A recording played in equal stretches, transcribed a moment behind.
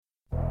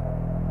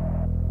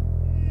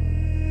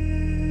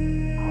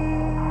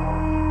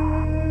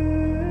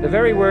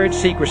very word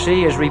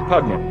secrecy is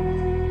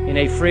repugnant in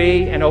a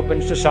free and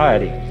open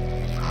society.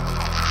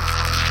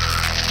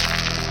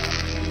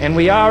 And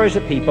we are, as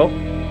a people,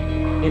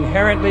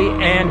 inherently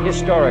and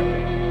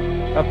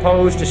historically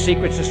opposed to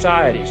secret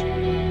societies,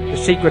 to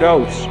secret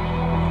oaths,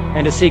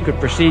 and to secret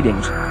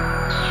proceedings.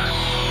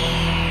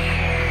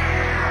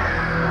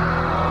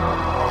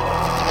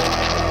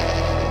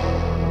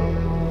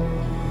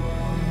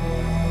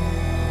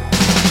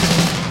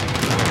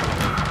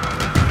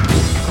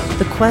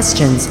 The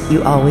questions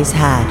you always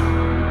had.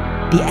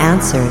 The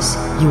answers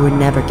you were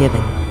never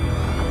given.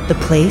 The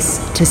place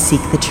to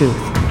seek the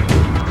truth.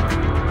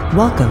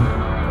 Welcome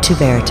to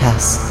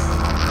Veritas.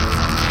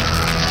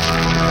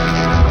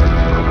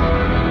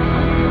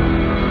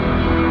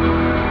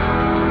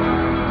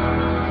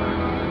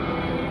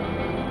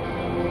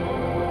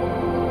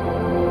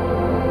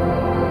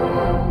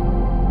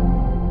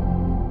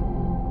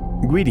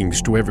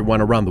 Greetings to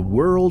everyone around the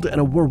world, and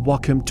a warm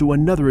welcome to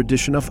another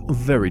edition of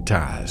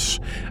Veritas.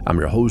 I'm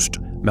your host,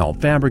 Mel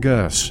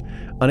Fabregas,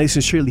 and I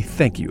sincerely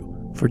thank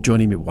you for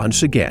joining me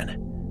once again.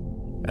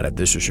 And if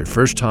this is your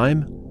first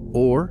time,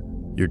 or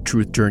your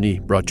truth journey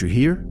brought you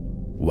here,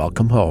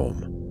 welcome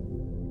home.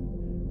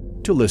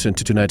 To listen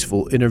to tonight's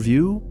full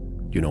interview,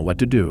 you know what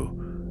to do.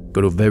 Go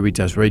to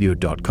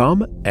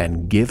veritasradio.com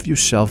and give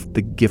yourself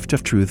the gift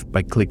of truth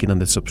by clicking on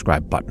the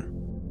subscribe button.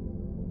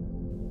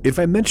 If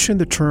I mention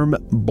the term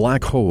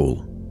black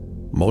hole,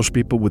 most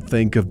people would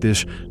think of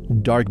this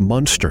dark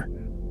monster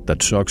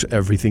that sucks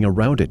everything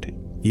around it,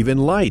 even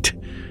light,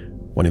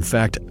 when in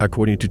fact,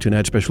 according to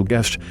tonight's special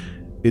guest,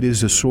 it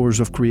is the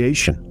source of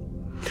creation.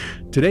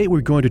 Today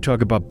we're going to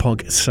talk about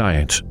punk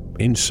science,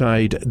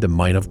 inside the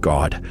mind of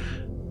God.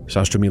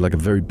 Sounds to me like a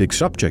very big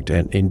subject,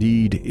 and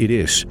indeed it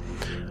is.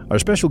 Our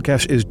special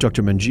guest is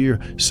Dr. Manjir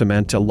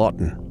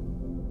Samanta-Laughton.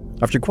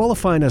 After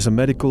qualifying as a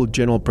medical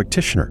general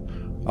practitioner,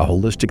 a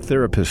holistic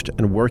therapist,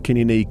 and working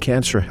in a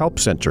cancer help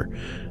center,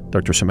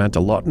 Dr.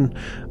 Samanta-Laughton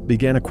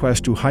began a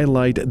quest to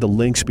highlight the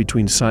links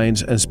between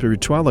science and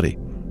spirituality.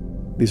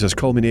 This has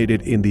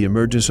culminated in the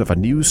emergence of a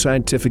new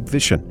scientific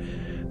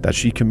vision that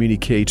she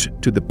communicates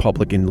to the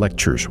public in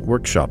lectures,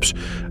 workshops,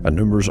 and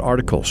numerous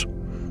articles.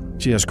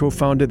 She has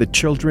co-founded the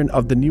Children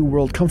of the New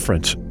World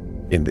Conference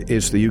and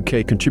is the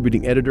UK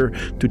contributing editor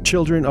to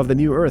Children of the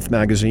New Earth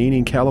magazine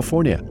in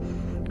California,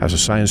 has a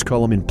science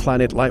column in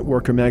Planet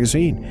Lightworker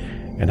magazine,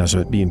 and has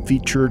been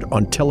featured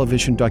on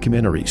television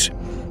documentaries.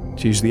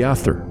 She's the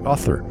author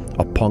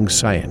of Punk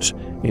Science,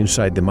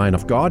 Inside the Mind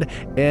of God,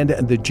 and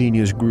The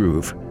Genius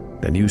Groove,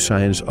 the new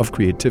science of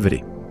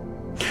creativity.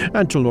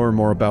 And to learn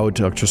more about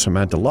Dr.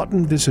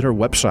 Samanta-Laughton, visit her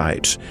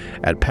websites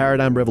at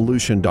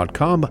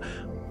paradigmrevolution.com,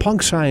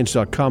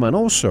 punkscience.com, and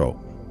also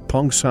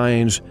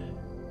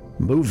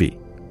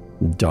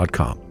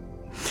punksciencemovie.com.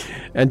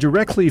 And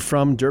directly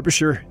from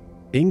Derbyshire,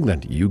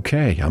 England, UK,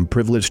 I'm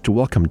privileged to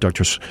welcome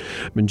Dr.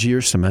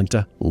 Manjir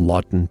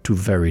Samanta-Laughton to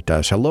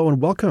Veritas. Hello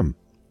and welcome.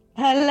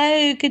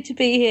 Hello, good to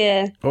be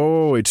here.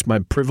 Oh, it's my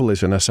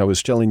privilege, and as I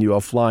was telling you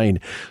offline,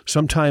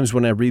 sometimes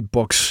when I read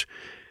books,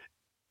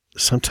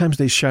 sometimes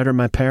they shatter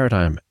my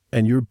paradigm,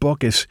 and your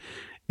book is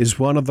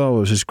one of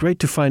those. It's great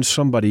to find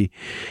somebody,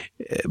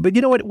 but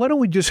you know what, why don't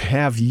we just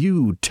have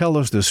you tell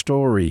us the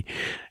story?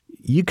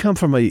 You come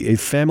from a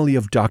family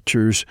of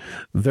doctors,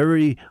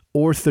 very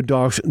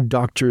orthodox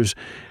doctors.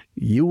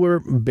 You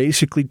were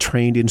basically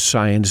trained in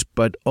science,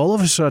 but all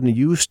of a sudden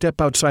you step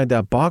outside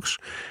that box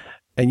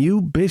and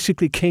you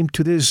basically came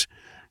to this,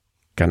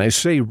 can I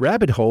say,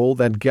 rabbit hole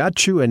that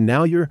got you, and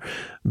now you're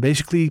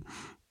basically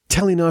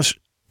telling us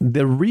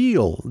the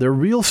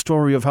real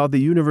story of how the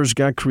universe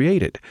got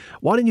created.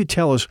 Why don't you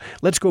tell us,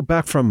 let's go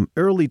back from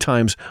early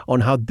times on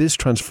how this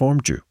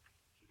transformed you.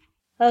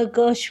 Oh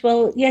gosh,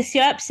 well, yes,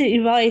 you're absolutely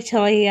right.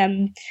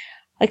 I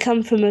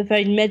come from a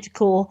very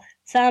medical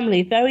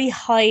family, very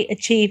high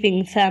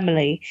achieving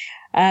family,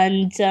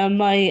 and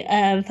my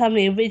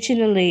family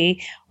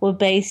originally were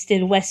based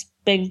in West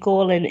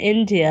Bengal in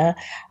India,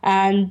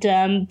 and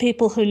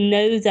people who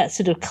know that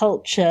sort of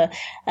culture,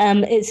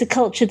 it's a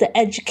culture that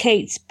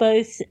educates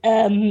both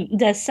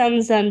their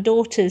sons and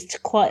daughters to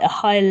quite a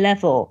high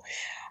level.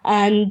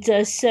 And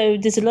so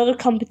there's a lot of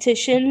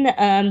competition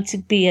to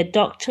be a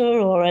doctor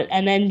or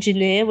an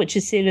engineer, which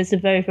is seen as a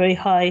very, very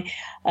high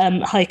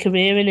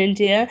career in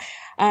India.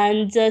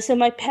 And so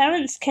my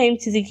parents came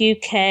to the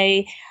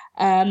UK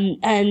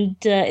in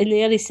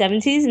the early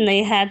 70s, and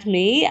they had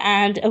me.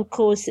 And of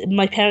course,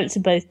 my parents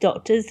are both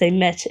doctors. They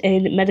met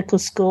in medical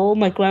school.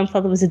 My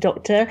grandfather was a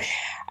doctor.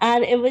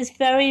 And it was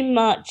very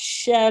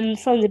much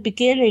from the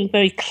beginning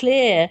very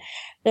clear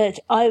that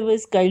I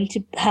was going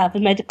to have a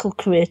medical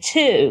career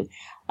too.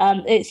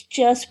 It's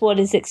just what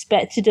is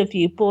expected of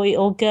you, boy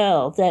or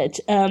girl,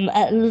 that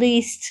at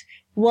least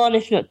one,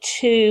 if not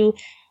two,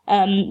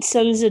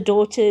 sons or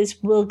daughters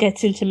will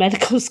get into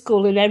medical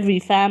school in every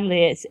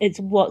family. It's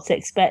what's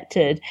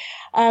expected.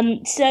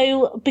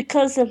 So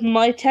because of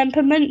my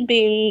temperament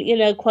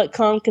being, quite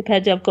calm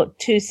compared to, I've got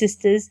two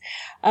sisters,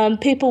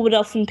 people would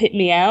often pick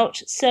me out.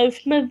 So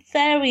from a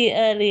very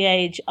early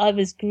age, I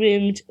was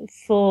groomed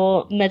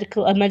for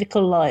a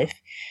medical life.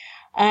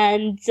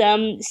 And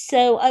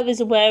so I was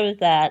aware of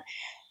that.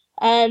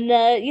 And,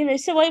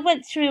 so I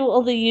went through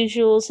all the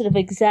usual sort of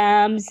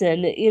exams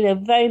and,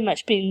 very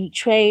much being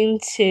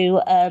trained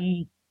to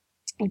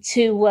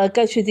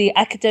go through the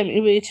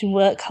academic route and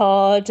work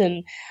hard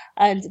and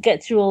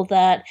get through all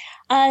that.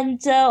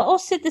 And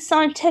also the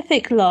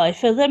scientific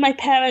life. Although my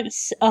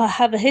parents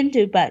have a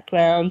Hindu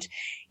background,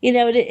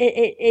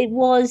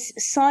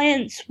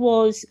 science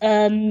was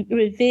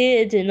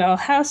revered in our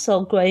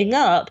household growing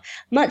up,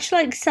 much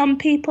like some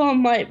people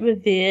might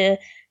revere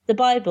the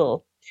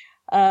Bible.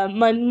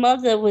 My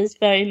mother was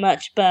very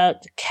much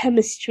about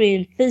chemistry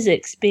and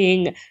physics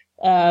being,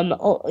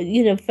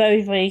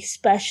 very, very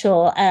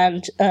special.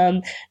 And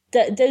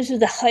those were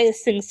the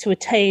highest things to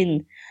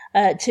attain,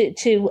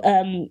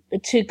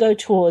 to go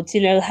towards.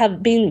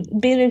 Have been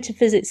into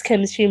physics,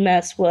 chemistry,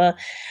 maths were,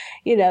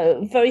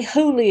 very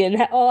holy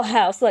in our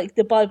house, like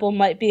the Bible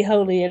might be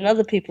holy in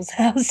other people's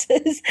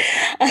houses.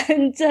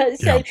 And there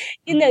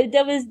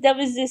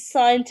was this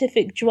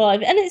scientific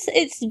drive, and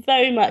it's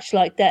very much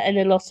like that in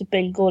a lot of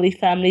Bengali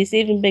families,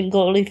 even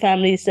Bengali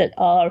families that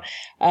are,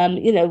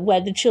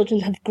 where the children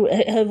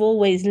have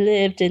always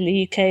lived in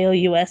the UK or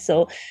US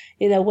or,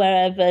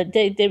 wherever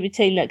they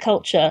retain that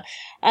culture.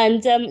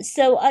 And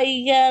so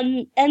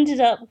I ended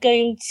up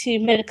going to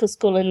medical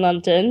school in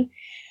London.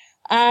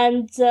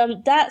 And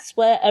that's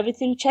where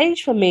everything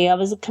changed for me. I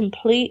was a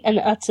complete and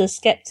utter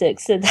skeptic.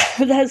 So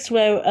that's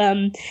where,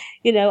 I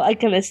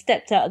kind of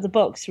stepped out of the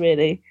box,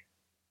 really.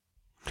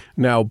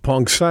 Now,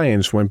 Pong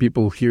Science, when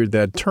people hear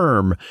that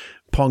term,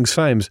 Pong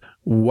Science,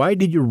 why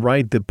did you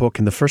write the book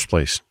in the first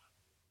place?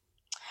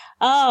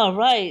 Oh,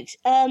 right.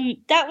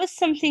 That was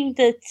something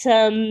that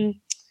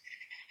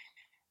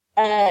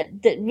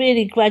that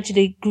really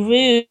gradually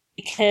grew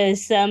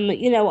because,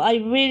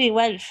 I really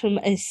went from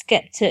a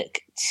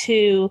skeptic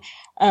to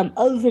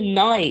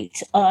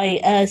overnight,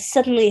 I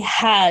suddenly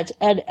had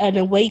an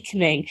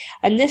awakening.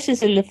 And this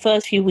was in the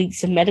first few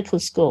weeks of medical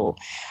school.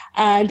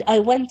 And I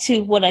went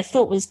to what I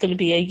thought was going to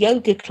be a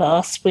yoga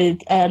class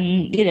with,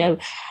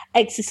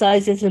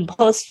 exercises and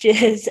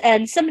postures.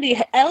 And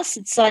somebody else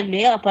had signed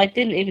me up. I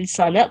didn't even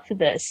sign up for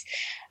this.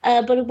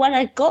 But when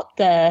I got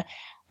there,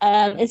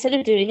 instead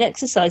of doing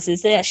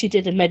exercises, they actually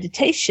did a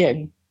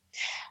meditation.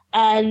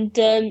 And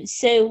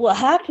so what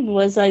happened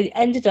was I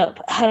ended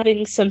up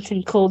having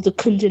something called the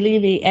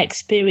Kundalini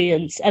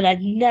experience, and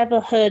I'd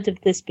never heard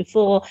of this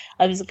before.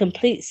 I was a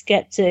complete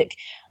skeptic.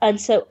 And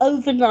so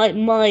overnight,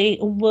 my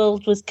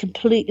world was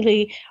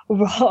completely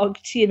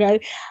rocked,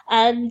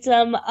 And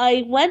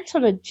I went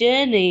on a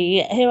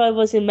journey. Here I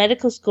was in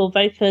medical school,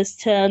 very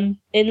first term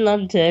in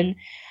London.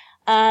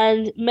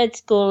 And med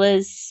school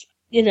is,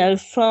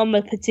 from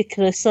a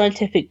particular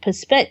scientific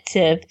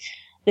perspective,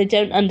 they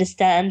don't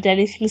understand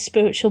anything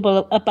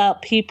spiritual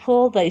about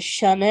people. They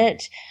shun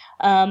it.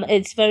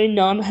 It's very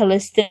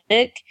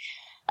non-holistic.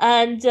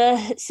 And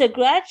so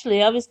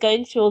gradually I was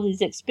going through all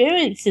these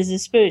experiences of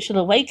spiritual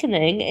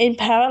awakening in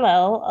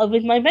parallel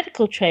with my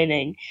medical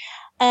training.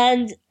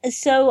 And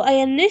so I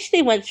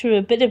initially went through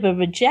a bit of a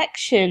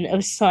rejection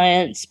of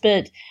science,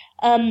 but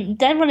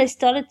then when I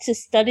started to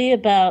study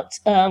about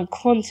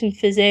quantum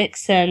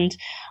physics and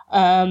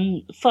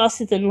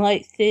faster than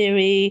light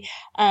theory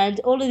and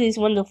all of these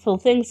wonderful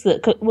things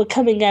that were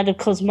coming out of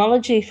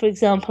cosmology, for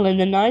example, in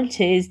the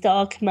 90s,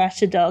 dark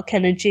matter, dark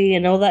energy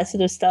and all that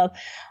sort of stuff,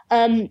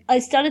 I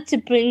started to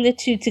bring the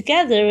two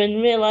together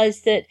and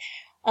realized that,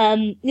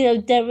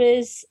 there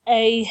is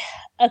a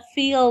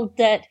field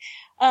that,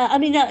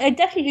 I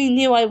definitely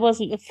knew I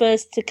wasn't the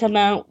first to come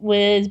out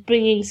with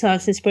bringing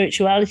science and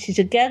spirituality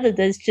together.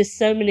 There's just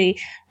so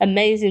many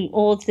amazing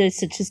authors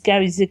such as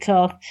Gary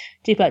Zukav,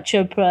 Deepak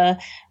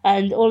Chopra,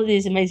 and all of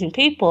these amazing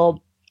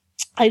people.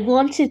 I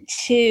wanted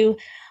to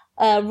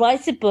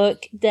write a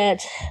book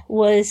that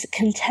was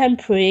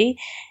contemporary,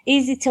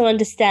 easy to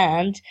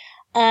understand,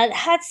 and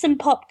had some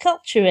pop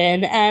culture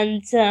in.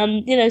 And,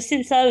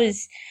 since I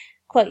was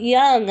quite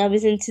young, I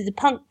was into the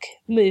punk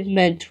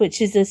movement, which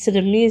is a sort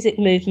of music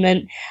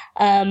movement,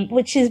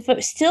 which is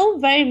still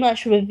very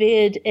much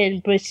revered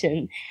in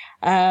Britain.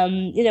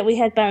 We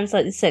had bands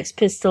like the Sex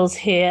Pistols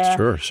here.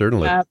 Sure,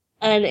 certainly.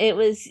 And it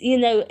was,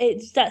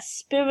 it's that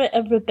spirit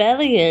of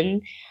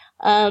rebellion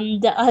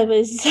that I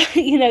was,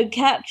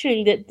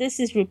 capturing, that this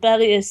is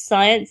rebellious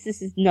science.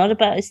 This is not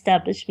about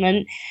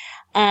establishment.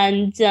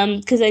 And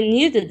because I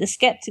knew that the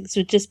skeptics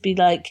would just be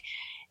like,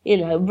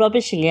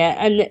 rubbishing it.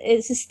 And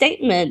it's a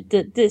statement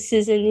that this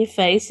is in your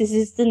face, this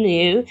is the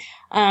new,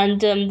 and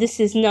this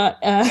is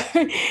not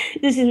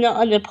this is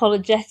not an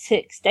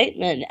apologetic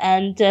statement.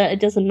 And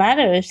it doesn't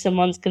matter if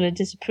someone's going to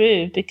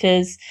disapprove,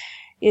 because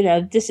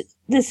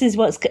this is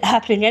what's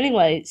happening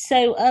anyway.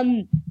 So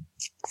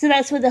so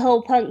that's where the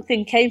whole punk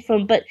thing came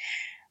from. But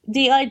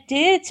the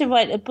idea to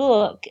write a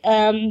book,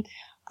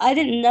 I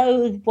didn't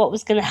know what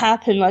was going to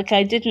happen. Like,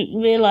 I didn't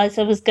realize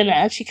I was going to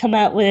actually come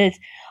out with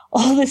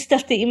all the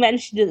stuff that you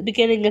mentioned at the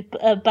beginning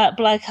about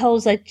black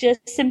holes. I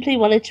just simply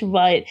wanted to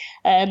write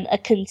a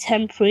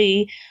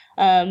contemporary,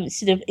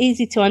 sort of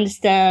easy to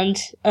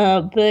understand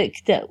book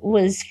that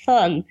was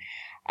fun.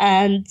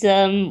 And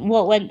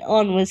what went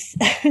on was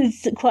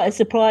quite a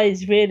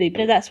surprise, really,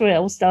 but that's where it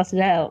all started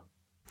out.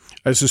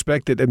 I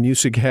suspect that the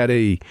music had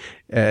a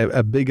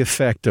big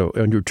effect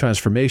on your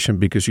transformation,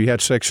 because you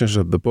had sections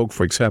of the book,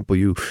 for example,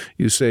 you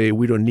say,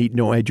 "We don't need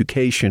no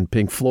education,"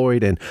 Pink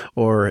Floyd,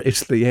 or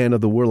 "It's the end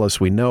of the world as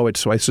we know it."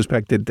 So I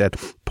suspected that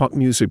punk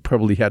music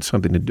probably had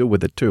something to do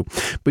with it too.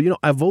 But,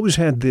 I've always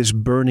had this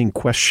burning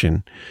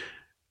question: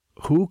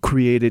 who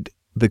created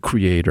the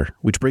creator?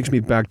 Which brings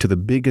me back to the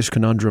biggest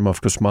conundrum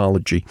of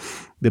cosmology,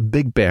 the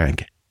Big Bang.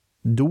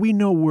 Do we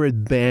know where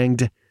it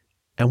banged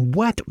and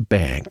what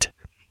banged?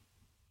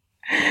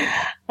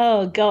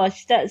 Oh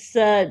gosh, that's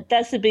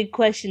a big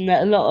question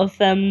that a lot of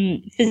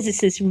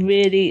physicists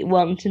really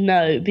want to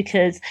know,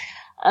 because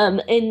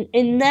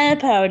in their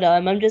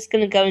paradigm, I'm just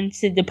going to go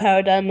into the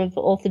paradigm of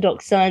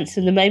orthodox science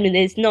for the moment.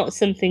 It's not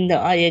something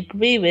that I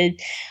agree with,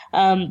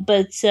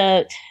 but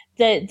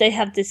they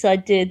have this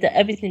idea that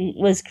everything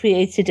was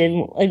created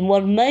in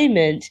one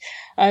moment,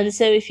 and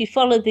so if you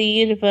follow the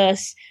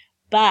universe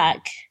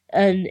back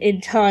and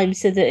in time,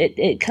 so that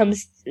it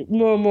comes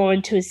more and more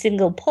into a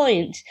single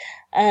point.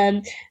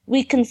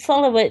 We can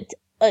follow it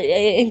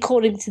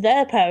according to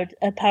their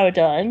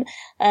paradigm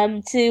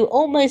to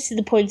almost to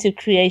the point of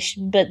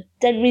creation, but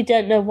then we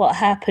don't know what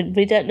happened.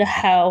 We don't know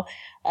how.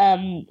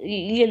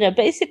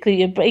 Basically,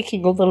 you're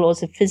breaking all the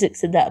laws of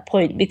physics at that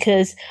point,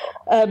 because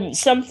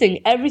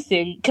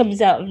everything comes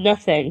out of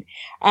nothing,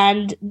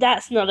 and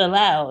that's not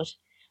allowed.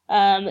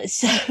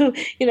 So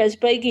it's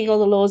breaking all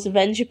the laws of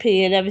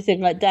entropy and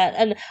everything like that.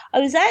 And I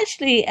was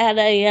actually at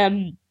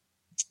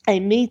a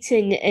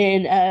meeting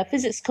in a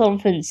physics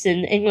conference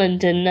in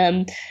England,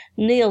 and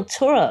Neil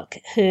Turok,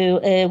 who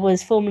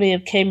was formerly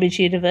of Cambridge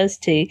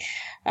University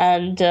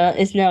and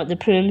is now at the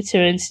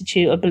Perimeter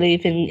Institute, I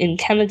believe, in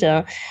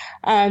Canada.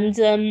 And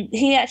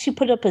he actually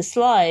put up a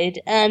slide,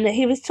 and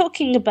he was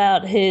talking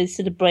about his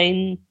sort of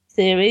brain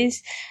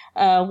theories,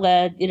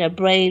 where,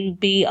 brain,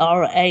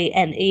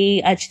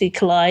 BRANE, actually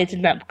collide,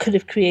 and that could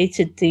have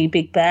created the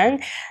Big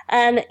Bang.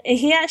 And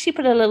he actually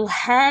put a little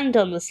hand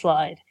on the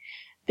slide,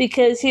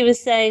 because he was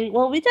saying,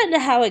 well, we don't know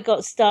how it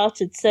got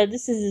started, so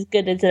this is as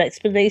good as an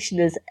explanation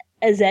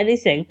as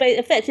anything, but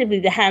effectively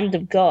the hand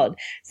of God.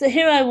 So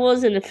here I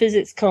was in a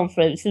physics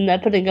conference, and they're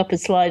putting up a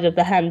slide of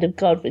the hand of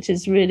God, which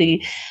is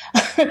really,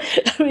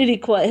 really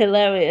quite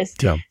hilarious.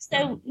 Yeah.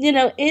 So,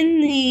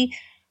 in the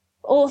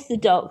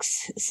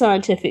orthodox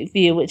scientific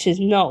view, which is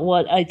not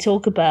what I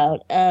talk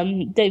about,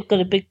 they've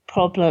got a big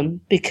problem,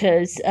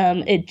 because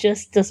it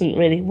just doesn't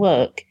really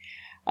work.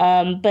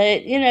 But,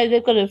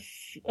 they've got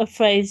a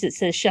phrase that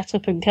says "shut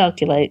up and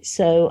calculate."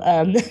 So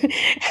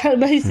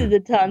most of the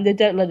time they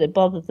don't let it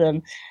bother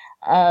them.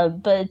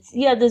 But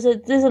yeah, there's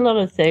a lot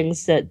of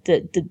things that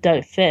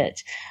don't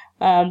fit.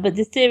 But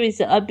the theories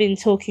that I've been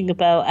talking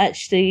about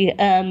actually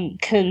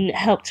can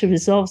help to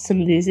resolve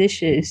some of these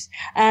issues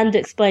and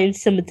explain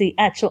some of the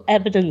actual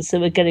evidence that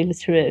we're getting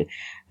through.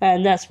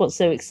 And that's what's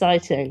so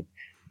exciting.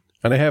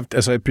 And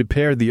as I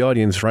prepared the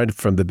audience right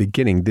from the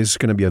beginning, this is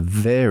going to be a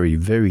very,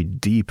 very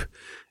deep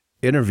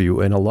interview.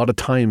 And a lot of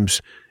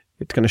times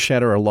it's going to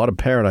shatter a lot of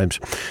paradigms.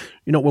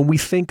 When we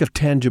think of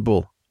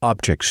tangible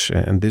objects,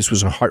 and this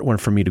was a hard one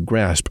for me to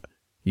grasp,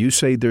 you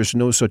say there's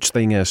no such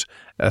thing as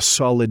a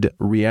solid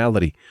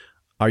reality.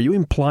 Are you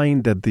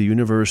implying that the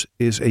universe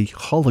is a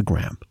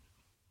hologram?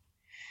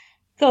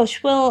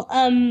 Gosh, well,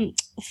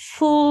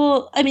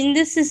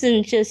 this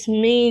isn't just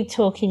me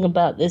talking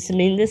about this.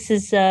 This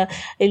is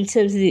in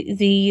terms of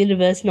the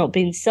universe not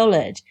being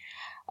solid.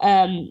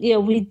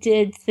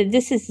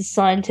 This is the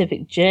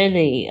scientific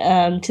journey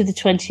to the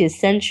 20th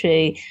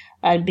century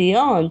and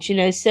beyond.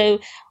 So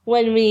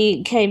when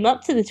we came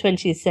up to the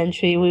 20th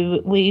century,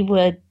 we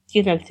were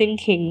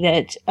thinking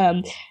that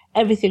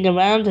everything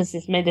around us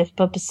is made up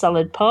of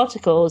solid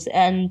particles.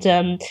 And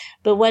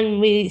but when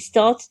we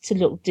started to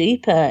look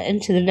deeper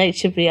into the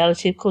nature of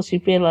reality, of course, we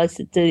realized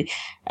that the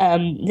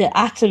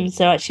atoms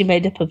are actually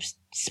made up of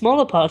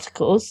smaller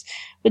particles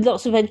with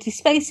lots of empty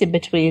space in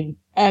between.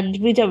 And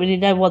we don't really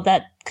know what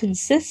that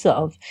consists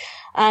of.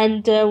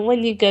 And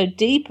when you go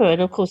deeper,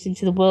 and of course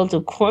into the world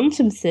of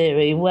quantum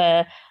theory,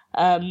 where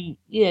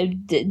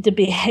the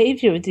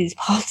behavior of these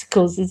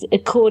particles is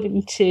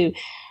according to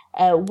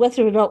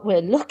whether or not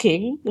we're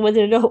looking,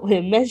 whether or not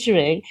we're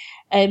measuring,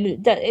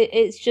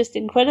 it's just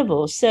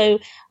incredible. So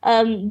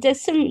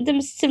there's some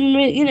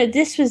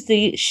this was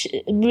the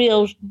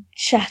real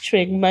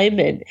shattering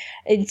moment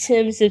in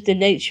terms of the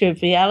nature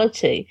of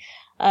reality.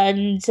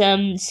 And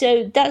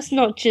so that's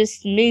not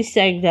just me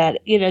saying that.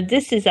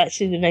 This is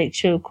actually the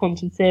nature of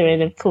quantum theory.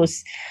 And of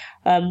course,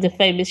 the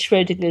famous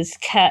Schrodinger's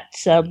cat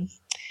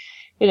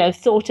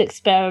thought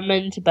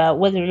experiment about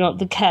whether or not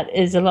the cat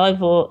is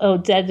alive or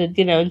dead,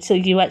 until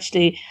you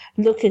actually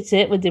look at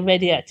it with the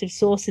radioactive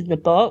source in the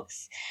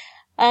box.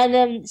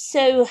 And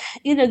so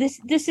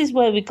this is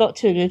where we got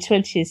to in the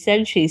 20th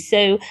century.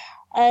 So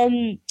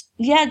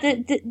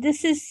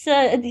this is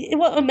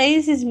what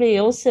amazes me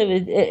also,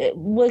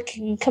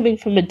 coming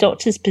from a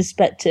doctor's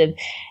perspective,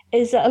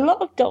 is that a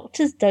lot of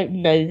doctors don't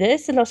know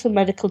this, a lot of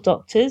medical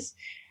doctors.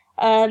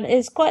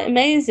 It's quite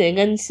amazing.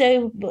 And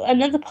so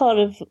another part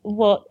of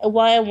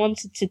why I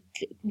wanted to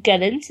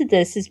get into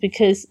this is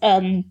because,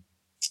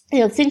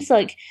 things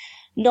like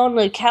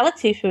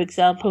non-locality, for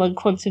example, and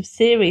quantum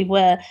theory,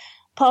 where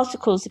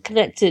particles are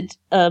connected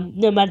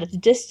no matter the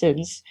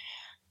distance,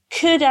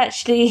 could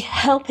actually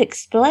help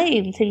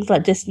explain things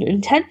like distant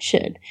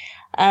intention.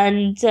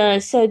 And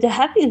so there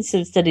have been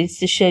some studies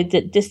to show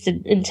that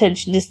distant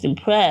intention, distant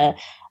prayer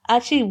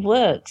actually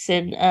works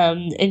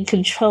in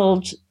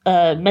controlled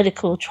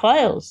medical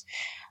trials.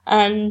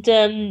 And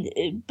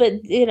but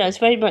it's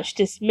very much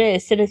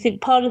dismissed. And I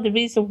think part of the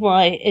reason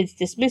why it's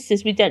dismissed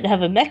is we don't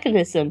have a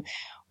mechanism.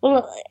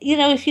 Well,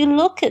 if you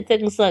look at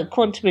things like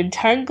quantum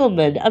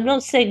entanglement, I'm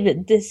not saying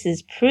that this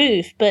is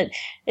proof, but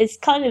it's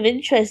kind of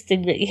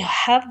interesting that you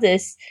have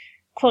this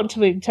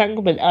quantum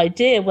entanglement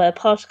idea where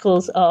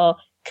particles are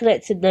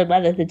connected no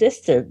matter the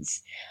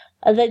distance.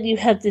 And then you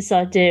have this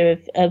idea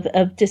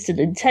of distant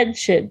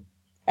intention.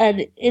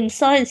 And in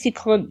science, you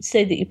can't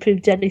say that you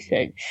proved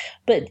anything,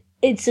 but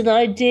it's an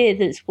idea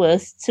that's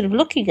worth sort of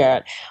looking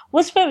at.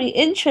 What's very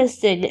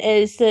interesting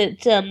is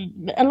that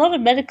a lot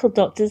of medical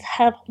doctors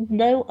have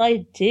no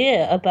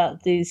idea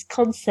about these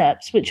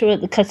concepts, which are at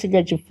the cutting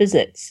edge of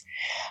physics.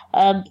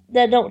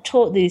 They're not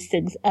taught these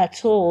things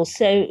at all.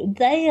 So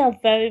they are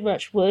very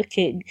much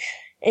working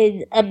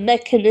in a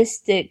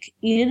mechanistic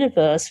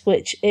universe,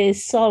 which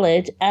is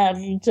solid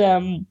and,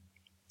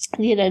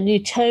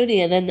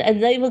 Newtonian,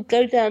 and they will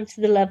go down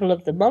to the level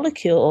of the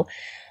molecule,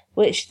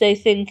 which they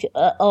think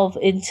of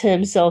in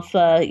terms of,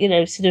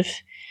 sort of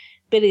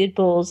billiard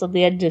balls on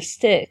the end of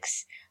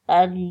sticks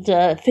and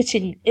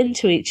fitting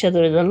into each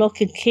other in a lock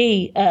and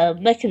key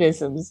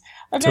mechanisms.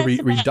 And it's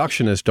a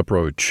reductionist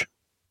approach.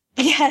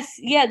 Yes,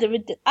 yeah,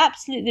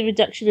 absolutely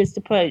reductionist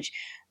approach.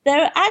 There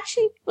are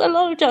actually a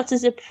lot of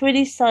doctors are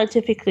pretty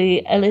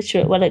scientifically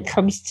illiterate when it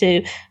comes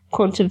to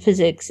quantum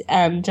physics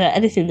and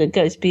anything that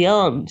goes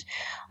beyond.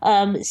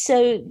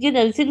 So,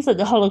 things like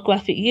the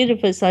holographic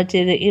universe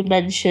idea that you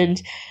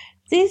mentioned,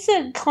 these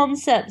are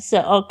concepts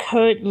that are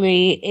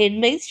currently in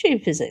mainstream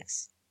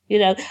physics.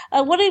 What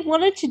I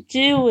wanted to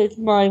do with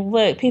my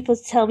work, people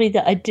tell me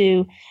that I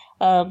do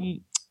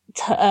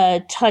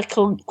taekwondo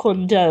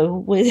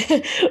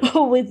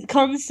with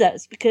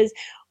concepts, because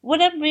what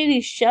I'm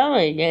really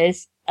showing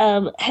is,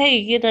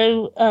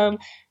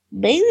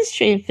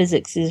 mainstream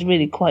physics is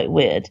really quite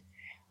weird.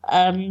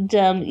 And,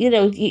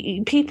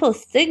 people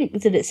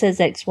think that it says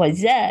X, Y,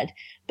 Z,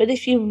 but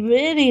if you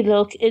really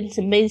look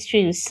into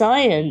mainstream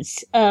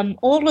science,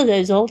 all of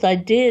those old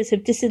ideas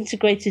have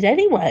disintegrated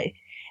anyway.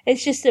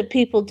 It's just that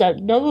people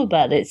don't know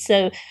about it.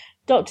 So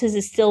doctors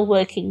are still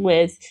working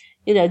with,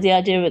 the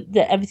idea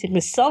that everything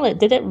is solid.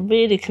 They don't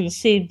really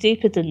conceive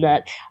deeper than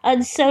that.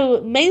 And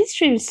so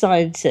mainstream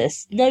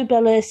scientists,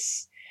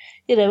 Nobelists,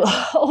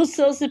 all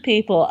sorts of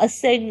people are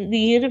saying that the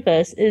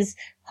universe is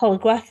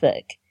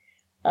holographic.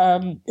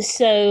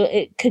 So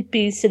it could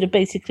be sort of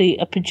basically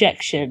a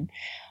projection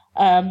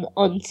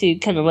onto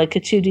kind of like a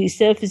 2D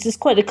surface. It's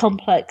quite a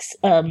complex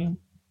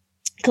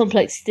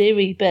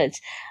theory, but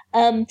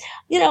I'm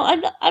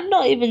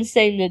not even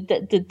saying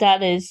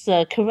that is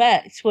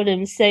correct. What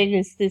I'm saying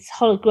is this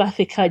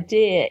holographic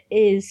idea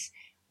is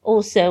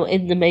also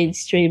in the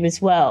mainstream as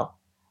well.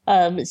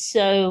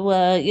 So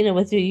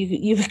whether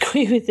you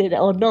agree with it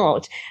or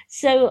not.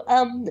 So,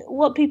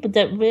 what people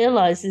don't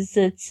realize is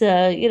that,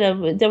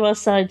 there are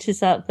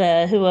scientists out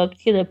there who are,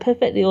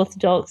 perfectly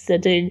orthodox. They're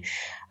doing,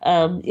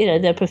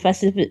 they're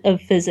professors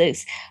of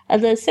physics,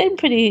 and they're saying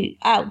pretty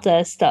out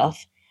there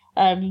stuff.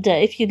 And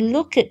if you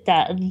look at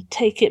that and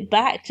take it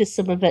back to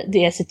some of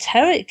the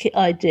esoteric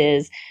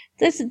ideas,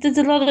 there's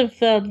a lot of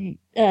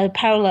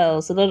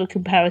parallels, a lot of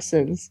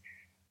comparisons.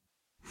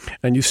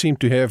 And you seem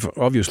to have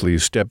obviously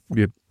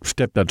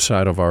stepped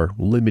outside of our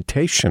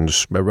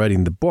limitations by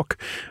writing the book.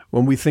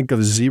 When we think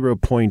of 0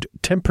 point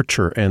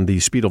temperature and the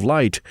speed of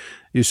light,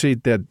 you say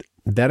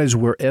that is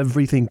where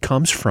everything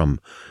comes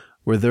from,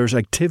 where there's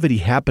activity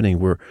happening,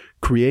 where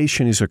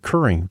creation is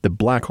occurring, the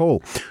black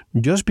hole.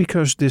 Just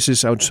because this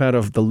is outside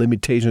of the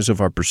limitations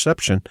of our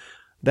perception,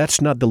 that's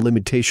not the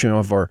limitation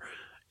of our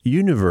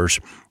universe.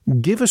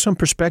 Give us some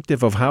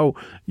perspective of how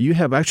you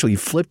have actually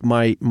flipped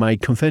my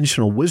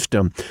conventional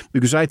wisdom,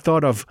 because I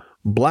thought of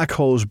black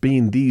holes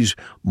being these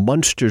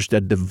monsters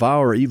that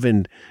devour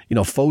even,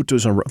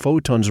 photons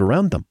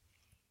around them.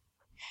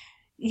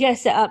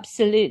 Yes,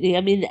 absolutely.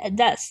 I mean,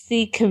 that's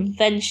the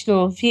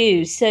conventional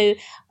view. So,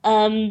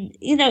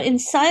 in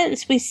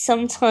science, we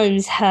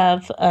sometimes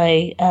have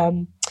a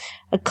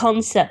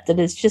concept that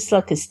is just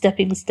like a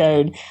stepping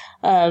stone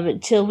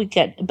until we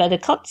get a better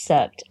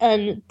concept.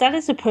 And that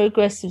is a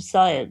progressive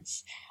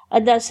science.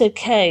 And that's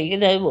okay.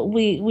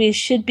 We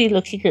should be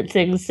looking at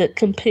things that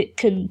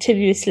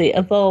continuously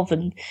evolve.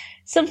 And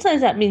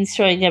sometimes that means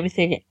throwing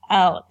everything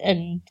out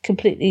and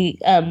completely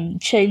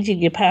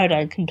changing your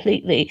paradigm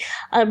completely.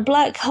 And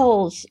black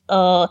holes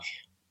are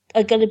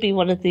going to be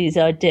one of these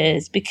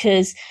ideas,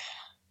 because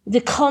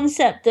the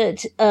concept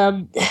that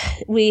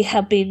we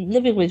have been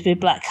living with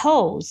black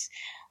holes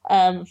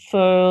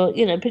for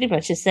pretty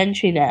much a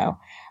century now,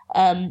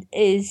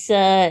 is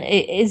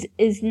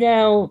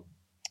now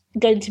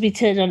going to be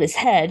turned on its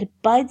head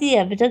by the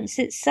evidence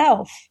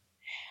itself.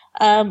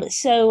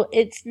 So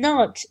it's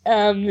not,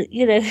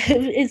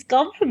 it's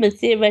gone from a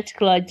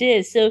theoretical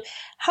idea. So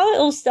how it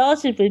all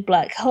started with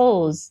black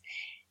holes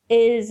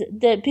is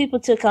that people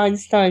took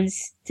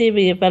Einstein's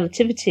theory of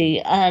relativity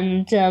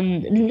and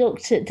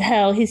looked at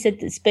how he said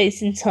that space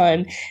and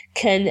time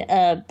can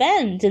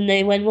bend. And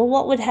they went, well,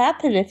 what would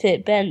happen if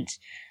it bent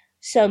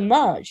so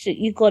much that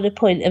you got a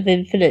point of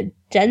infinite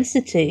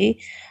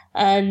density?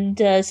 And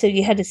so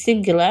you had a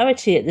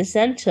singularity at the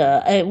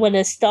center. When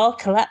a star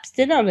collapsed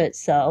in on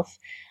itself,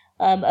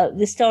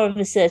 the star of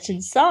a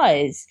certain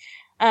size.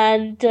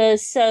 And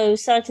so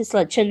scientists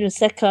like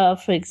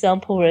Chandrasekhar, for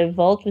example, were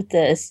involved with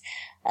this.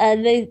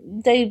 And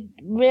they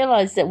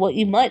realized that what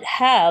you might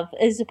have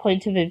is a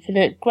point of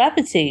infinite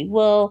gravity.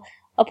 Well,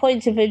 a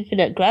point of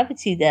infinite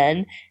gravity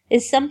then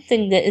is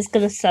something that is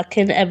going to suck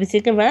in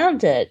everything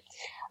around it.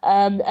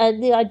 And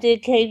the idea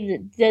came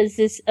that there's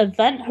this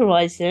event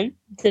horizon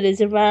that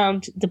is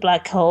around the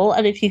black hole.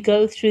 And if you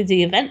go through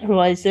the event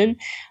horizon,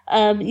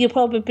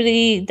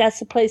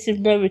 that's a place of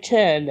no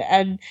return.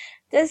 And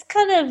there's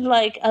kind of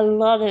like a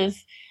lot of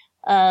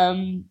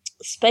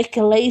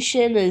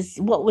speculation as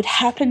what would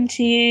happen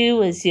to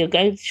you as you're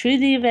going through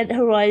the event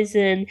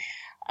horizon,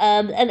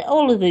 and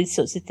all of these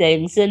sorts of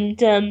things. And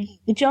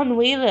John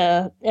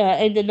Wheeler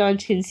in the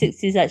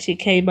 1960s actually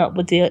came up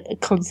with the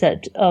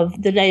concept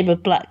of the name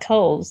of black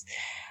holes.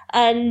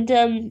 And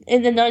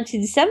in the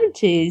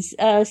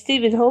 1970s,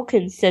 Stephen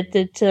Hawking said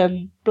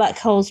that black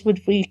holes would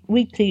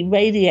weakly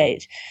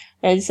radiate,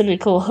 and something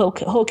called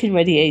Hawking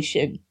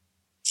radiation.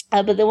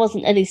 But there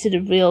wasn't any sort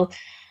of real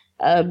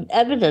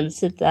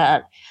evidence of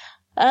that.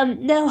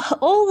 Now,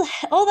 all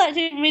that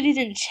really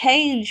didn't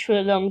change for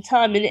a long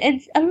time. And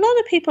in a lot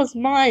of people's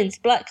minds,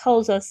 black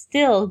holes are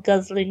still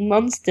guzzling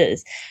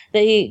monsters.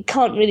 They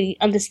can't really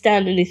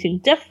understand anything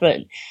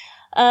different.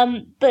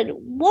 But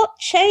what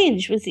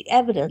changed was the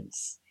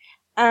evidence.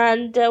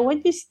 And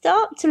when you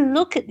start to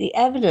look at the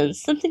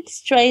evidence, something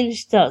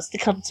strange starts to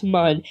come to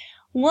mind.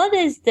 One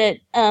is that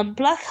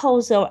black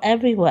holes are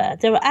everywhere.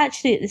 They're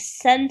actually at the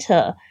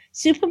center.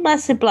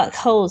 Supermassive black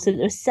holes at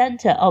the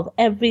center of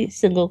every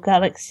single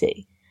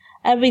galaxy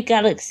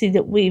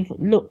that we've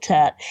looked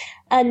at.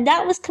 And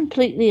that was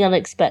completely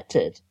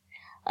unexpected,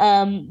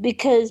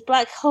 because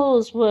black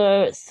holes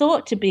were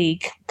thought to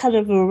be kind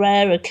of a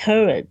rare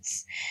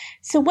occurrence.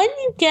 So when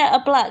you get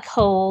a black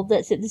hole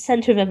that's at the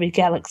center of every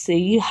galaxy,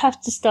 you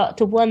have to start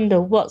to wonder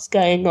what's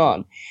going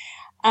on.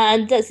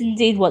 And that's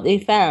indeed what they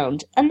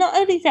found. And not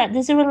only that,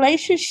 there's a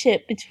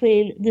relationship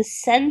between the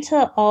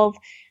center of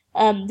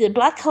the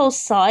black hole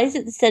size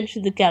at the center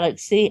of the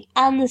galaxy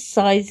and the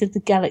size of the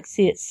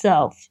galaxy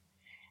itself.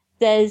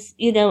 There's,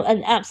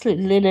 an absolute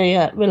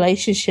linear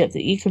relationship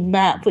that you can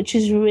map, which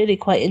is really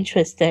quite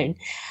interesting.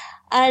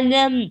 And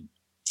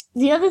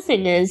the other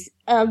thing is,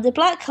 the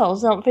black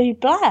holes aren't very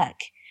black.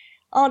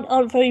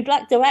 Aren't very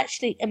black. They're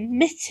actually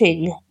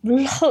emitting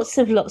lots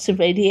of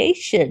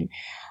radiation.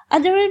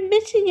 And they're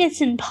emitting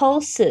it in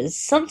pulses.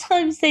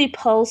 Sometimes they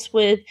pulse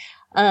with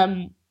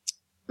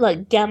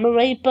like gamma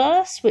ray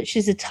bursts, which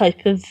is a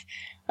type of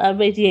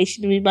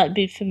radiation we might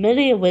be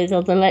familiar with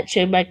on the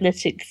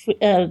electromagnetic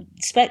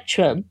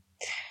spectrum.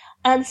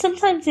 And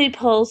sometimes they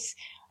pulse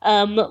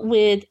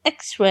with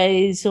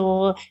X-rays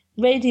or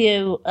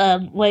radio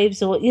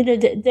waves, or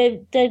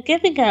they're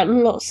giving out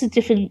lots of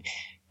different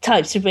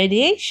types of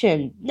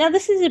radiation. Now,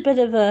 this is a bit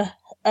of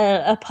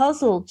a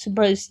puzzle to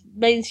most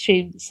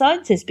mainstream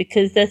scientists,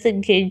 because they're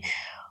thinking,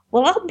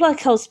 well, aren't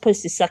black holes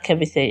supposed to suck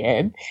everything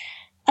in?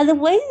 And the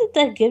way that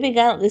they're giving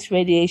out this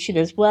radiation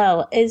as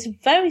well is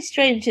very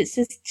strange. It's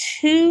just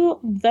two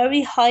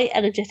very high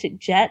energetic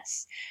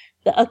jets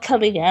that are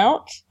coming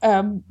out.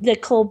 They're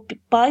called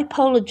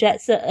bipolar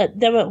jets. They're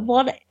at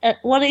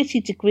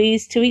 180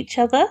 degrees to each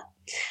other.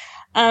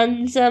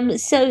 And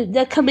so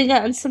they're coming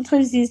out, and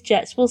sometimes these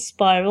jets will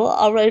spiral.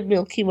 Our own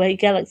Milky Way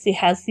galaxy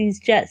has these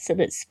jets, and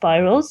it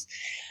spirals.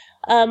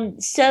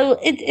 So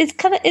it's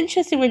kind of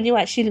interesting when you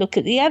actually look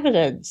at the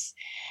evidence.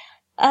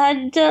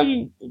 And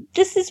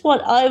this is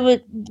where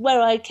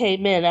I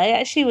came in. I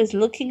actually was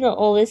looking at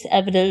all this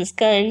evidence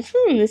going,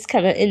 this is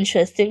kind of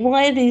interesting.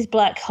 Why are these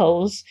black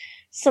holes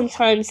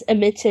sometimes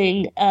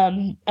emitting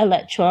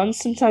electrons,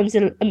 sometimes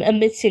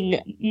emitting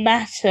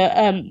matter,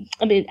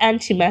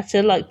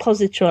 antimatter like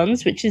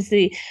positrons, which is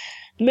the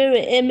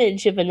mirror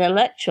image of an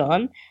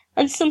electron,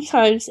 and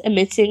sometimes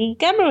emitting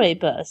gamma ray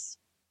bursts?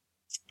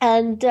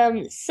 And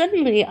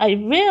suddenly I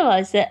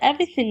realized that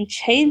everything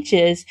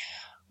changes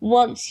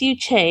once you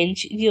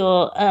change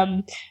your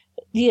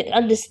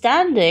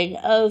understanding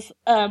of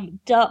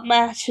dark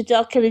matter,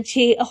 dark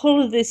energy,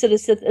 all of this sort of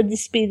stuff, and the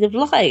speed of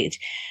light.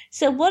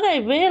 So what I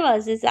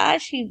realized is that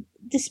actually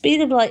the speed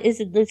of light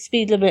isn't the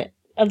speed limit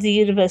of the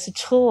universe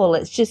at all.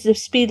 It's just the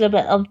speed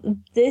limit of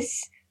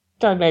this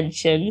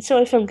dimension.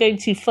 Sorry if I'm going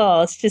too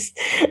fast. Just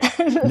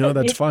no,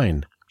 that's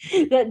fine.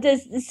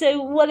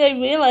 So what I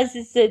realized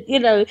is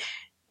that,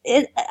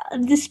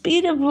 the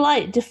speed of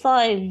light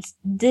defines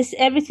this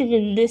everything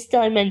in this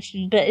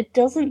dimension, but it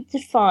doesn't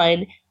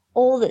define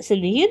all that's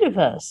in the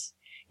universe.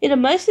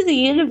 Most of the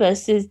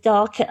universe is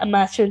dark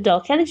matter and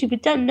dark energy. We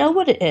don't know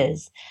what it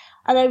is.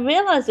 And I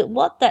realized that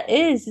what that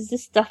is the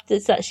stuff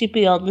that's actually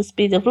beyond the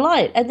speed of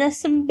light. And there's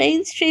some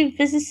mainstream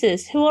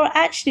physicists who are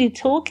actually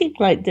talking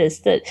like this,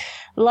 that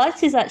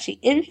light is actually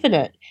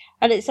infinite.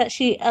 And it's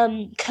actually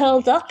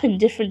curled up in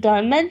different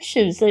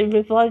dimensions. They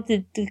revived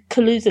the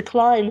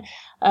Kaluza-Klein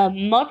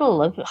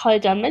model of high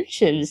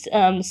dimensions.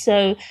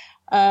 So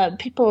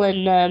people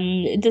in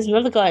there's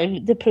another guy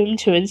in the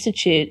Perimeter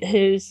Institute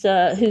who's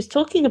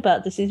talking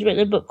about this. He's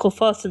written a book called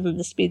Faster Than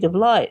the Speed of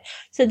Light.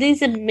 So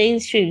these are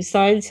mainstream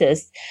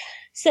scientists.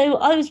 So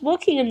I was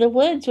walking in the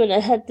woods when I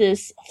had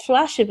this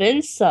flash of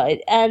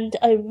insight, and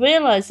I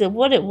realized that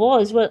what it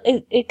was, well,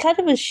 it kind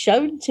of was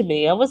shown to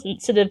me. I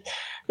wasn't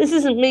this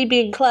isn't me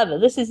being clever.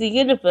 This is the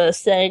universe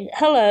saying,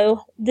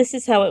 hello, this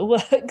is how it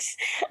works.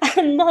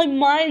 And my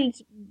mind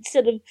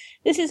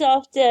this is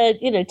after,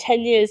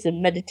 10 years of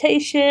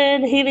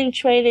meditation, healing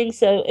training.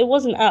 So it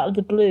wasn't out of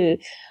the blue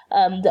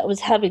that I was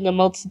having a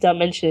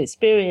multi-dimensional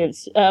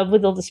experience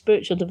with all the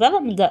spiritual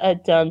development that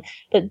I'd done.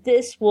 But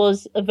this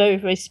was a very,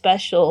 very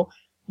special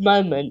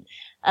moment.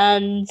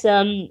 And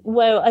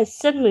where I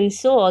suddenly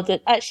saw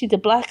that actually the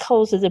black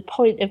holes are the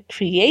point of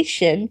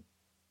creation.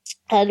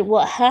 And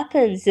what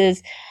happens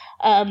is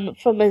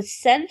from a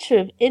center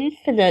of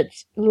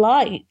infinite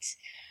light,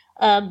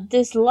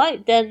 this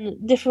light then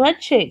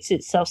differentiates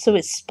itself. So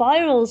it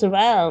spirals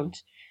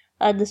around.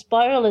 And the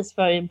spiral is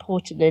very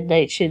important in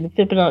nature, in the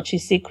Fibonacci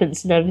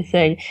sequence and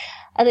everything.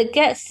 And it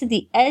gets to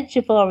the edge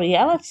of our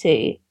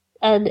reality,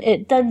 and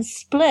it then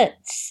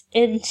splits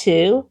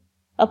into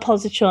a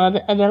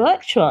positron and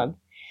electron.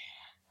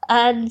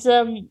 And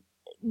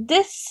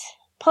this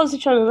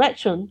positron and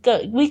electron,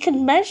 we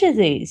can measure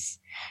these.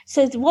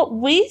 So what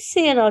we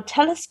see in our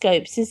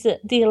telescopes is that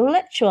the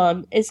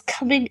electron is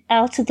coming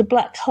out of the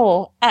black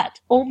hole at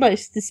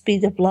almost the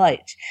speed of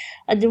light.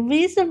 And the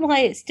reason why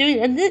it's doing,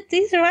 and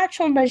these are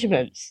actual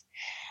measurements,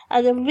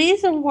 and the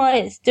reason why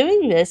it's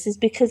doing this is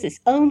because it's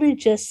only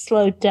just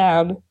slowed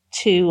down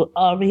to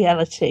our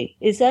reality.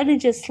 It's only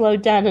just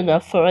slowed down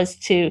enough for us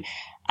to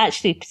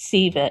actually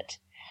perceive it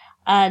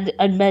and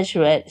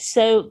measure it.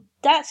 So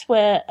that's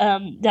where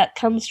that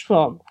comes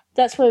from.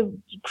 That's where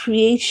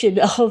creation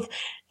of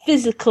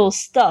physical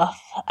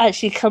stuff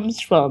actually comes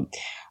from.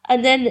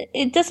 And then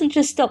it doesn't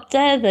just stop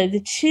there, though. The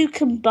two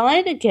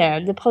combine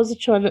again, the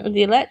positron and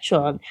the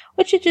electron,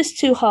 which are just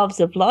two halves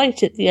of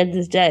light at the end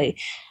of the day.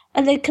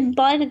 And they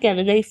combine again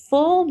and they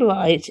form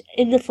light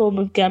in the form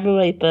of gamma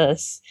ray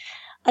bursts.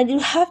 And you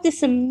have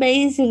this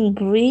amazing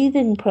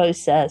breathing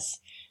process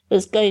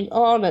that's going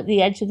on at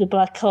the edge of the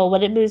black hole.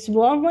 When it moves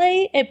one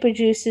way, it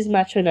produces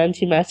matter and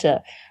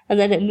antimatter. And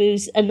then it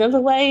moves another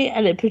way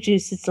and it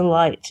produces the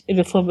light in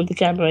the form of the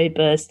gamma ray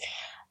burst.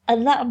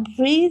 And that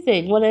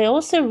breathing, what I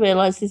also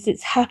realized is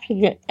it's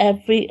happening at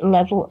every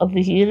level of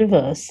the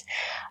universe.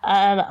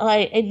 And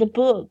in the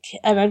book,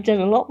 and I've done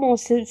a lot more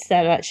since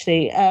then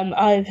actually,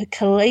 I've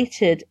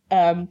collated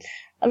a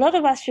lot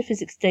of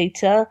astrophysics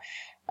data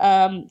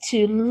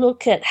to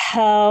look at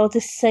how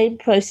the same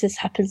process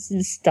happens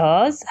in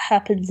stars,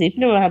 happens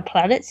even around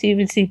planets. You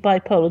even see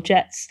bipolar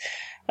jets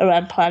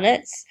around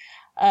planets.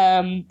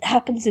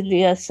 Happens in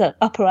the Earth's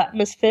upper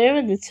atmosphere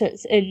in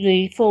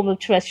the form of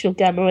terrestrial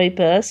gamma ray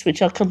bursts,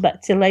 which I'll come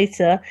back to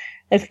later.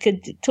 If we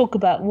could talk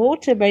about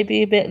water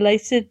maybe a bit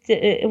later,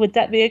 would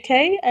that be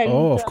okay? And,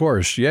 of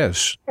course,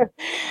 yes.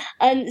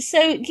 And so,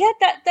 yeah,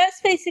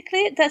 that's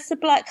basically it. That's the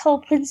black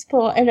hole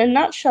principle in a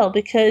nutshell,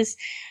 because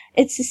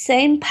it's the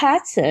same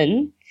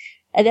pattern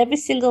at every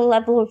single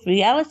level of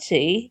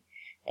reality.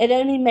 It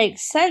only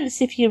makes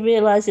sense if you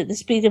realize that the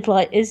speed of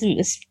light isn't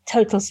the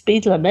total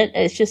speed limit.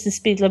 It's just the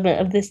speed limit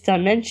of this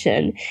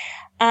dimension.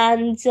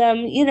 And,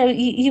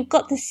 you've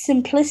got this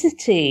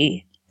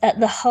simplicity at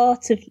the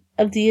heart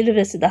of the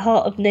universe, at the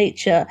heart of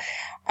nature.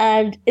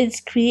 And it's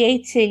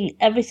creating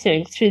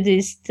everything through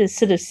these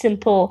sort of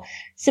simple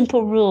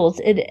rules.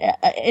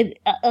 It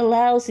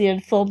allows the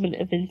unfoldment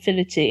of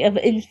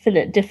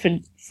infinite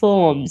different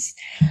forms.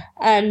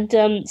 And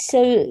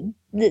so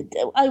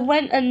I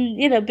went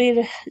and,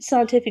 being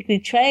scientifically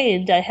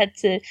trained, I had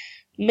to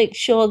make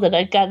sure that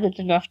I gathered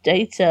enough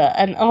data.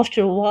 And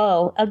after a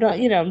while, I'm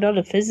not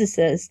a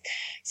physicist.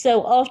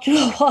 So after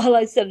a while,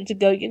 I started to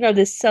go,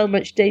 there's so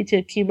much data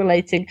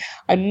accumulating.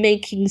 I'm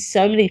making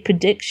so many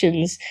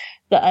predictions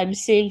that I'm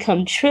seeing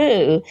come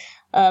true.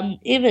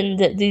 Even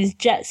that these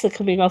jets are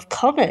coming off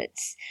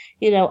comets.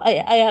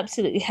 I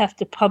absolutely have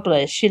to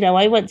publish.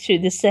 I went through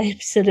the same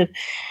sort of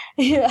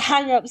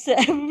hang-ups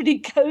that everybody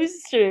goes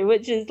through,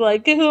 which is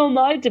like, who am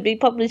I to be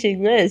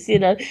publishing this,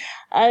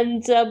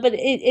 And but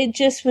it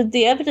just, with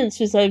the evidence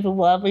was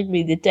overwhelming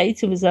me, the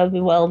data was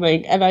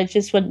overwhelming, and I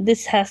just went,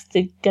 this has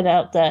to get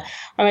out there.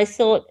 And I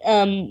thought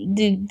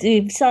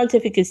the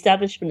scientific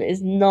establishment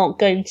is not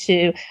going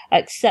to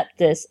accept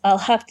this. I'll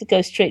have to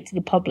go straight to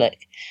the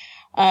public.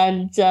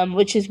 And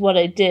which is what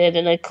I did,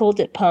 and I called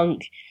it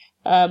punk.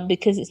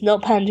 because it's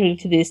not pandering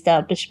to the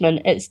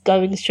establishment. It's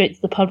going straight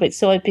to the public.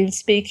 So I've been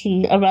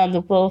speaking around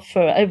the world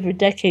for over a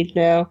decade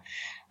now,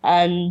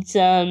 and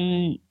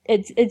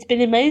it's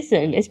been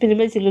amazing. It's been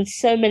amazing, and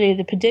so many of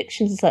the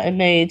predictions that I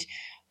made,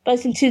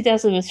 both in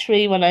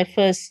 2003 when I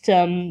first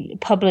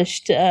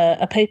published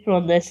a paper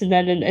on this, and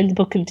then in the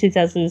book in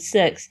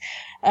 2006,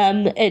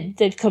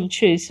 they've come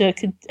true. So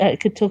I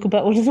could talk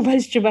about one of the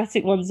most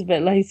dramatic ones a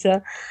bit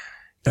later.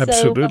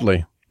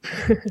 Absolutely.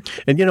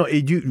 And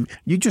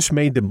you just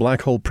made the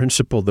black hole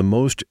principle the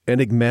most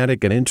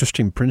enigmatic and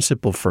interesting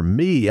principle for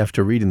me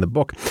after reading the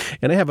book.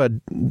 And I have a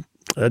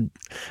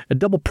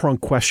double-pronged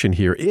question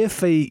here.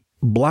 If a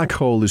black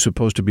hole is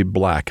supposed to be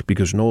black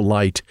because no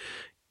light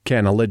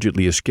can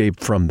allegedly escape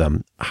from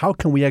them, how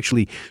can we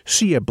actually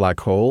see a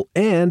black hole?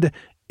 And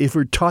if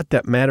we're taught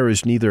that matter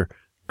is neither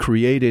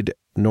created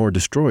nor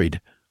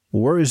destroyed,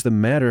 where is the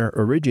matter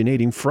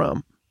originating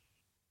from?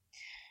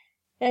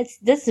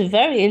 That's a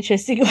very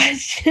interesting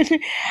question.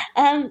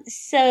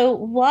 So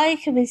why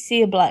can we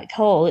see a black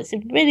hole? It's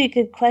a really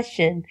good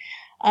question.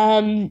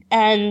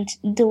 And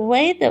the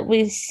way that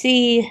we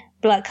see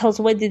black holes,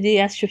 the way that the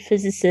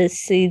astrophysicists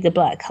see the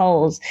black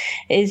holes,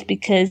 is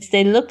because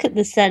they look at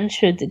the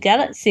center of the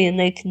galaxy and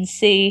they can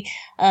see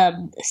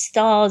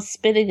stars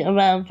spinning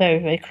around very,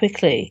 very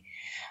quickly.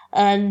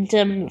 And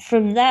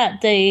from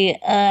that, they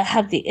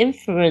have the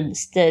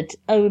inference that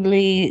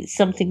only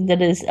something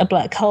that is a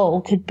black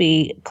hole could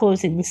be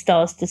causing the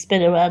stars to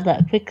spin around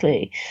that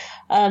quickly.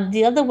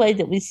 The other way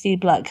that we see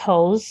black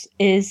holes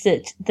is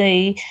that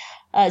they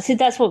so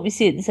that's what we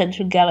see at the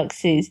central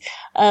galaxies,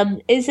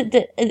 is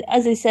that,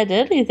 as I said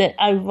earlier, that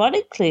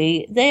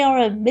ironically, they are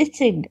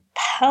emitting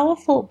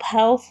powerful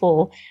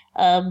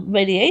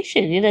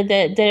radiation.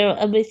 They're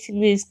emitting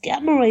these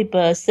gamma ray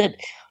bursts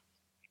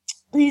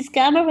these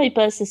gamma ray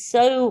bursts are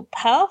so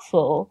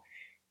powerful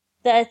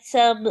that,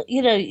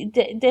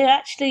 they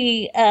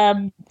actually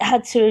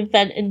had to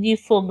invent a new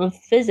form of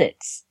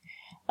physics.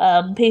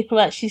 People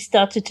actually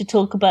started to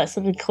talk about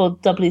something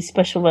called doubly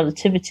special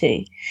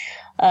relativity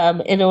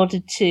in order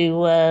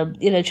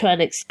to, try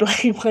and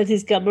explain why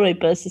these gamma ray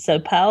bursts are so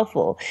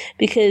powerful.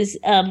 Because,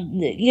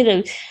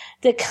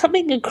 they're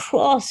coming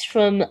across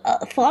from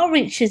far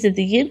reaches of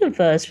the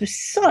universe with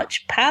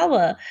such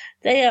power.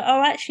 They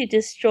are actually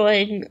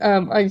destroying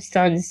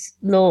Einstein's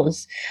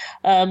laws.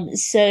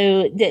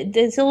 So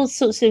there's all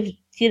sorts of,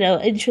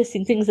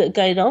 interesting things that are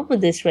going on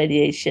with this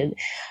radiation.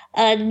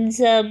 And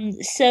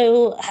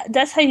so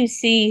that's how you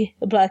see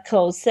a black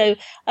hole. So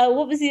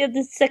what was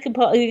the second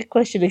part of your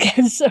question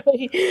again?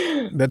 Sorry.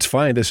 That's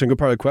fine. The second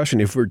part of the question,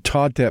 if we're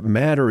taught that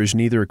matter is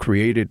neither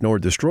created nor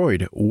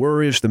destroyed,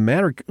 where is the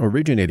matter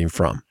originating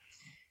from?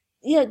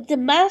 Yeah, the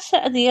matter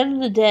at the end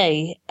of the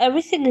day,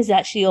 everything is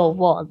actually all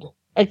one.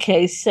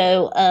 Okay,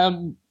 so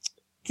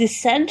the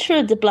center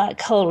of the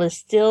black hole is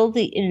still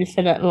the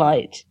infinite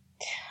light.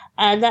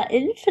 And that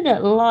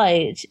infinite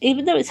light,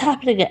 even though it's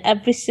happening at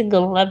every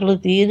single level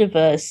of the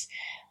universe,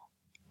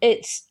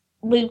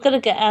 we've got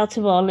to get out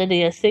of our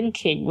linear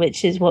thinking,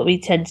 which is what we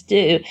tend to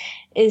do,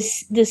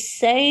 is the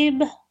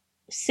same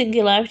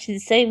singularity, the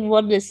same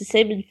oneness, the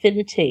same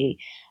infinity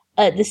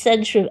at the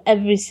center of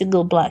every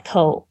single black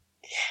hole.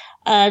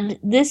 And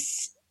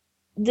most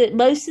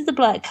of the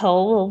black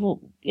hole, or,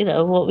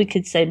 what we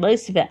could say,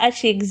 most of it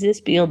actually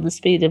exists beyond the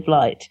speed of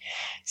light.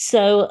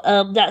 So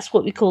that's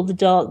what we call the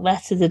dark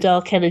matter, the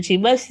dark energy.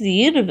 Most of the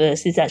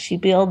universe is actually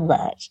beyond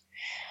that.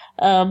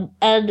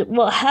 And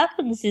what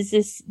happens is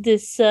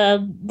this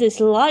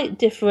light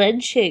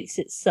differentiates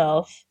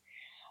itself,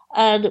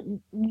 and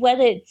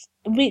when it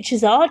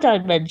reaches our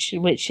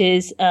dimension, which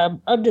is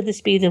under the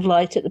speed of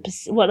light at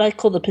what I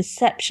call the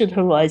perception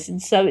horizon,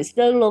 so it's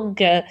no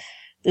longer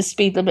the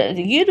speed limit of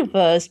the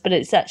universe, but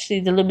it's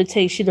actually the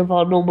limitation of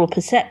our normal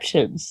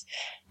perceptions.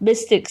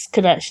 Mystics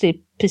can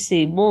actually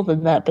perceive more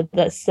than that, but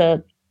that's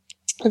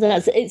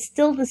it's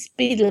still the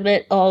speed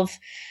limit of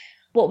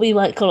what we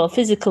might call our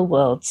physical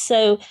world.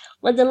 So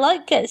when the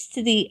light gets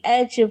to the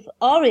edge of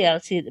our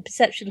reality at the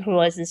perception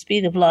horizon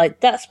speed of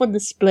light, that's when the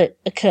split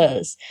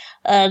occurs.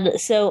 And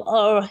so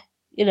our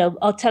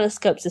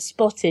telescopes are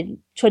spotting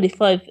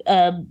 25,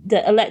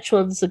 the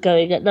electrons are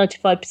going at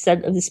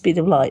 95% of the speed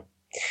of light.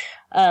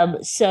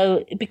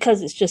 So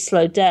because it's just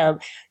slowed down.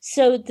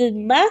 So the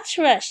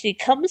matter actually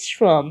comes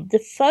from the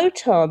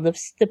photon,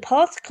 the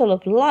particle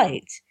of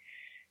light,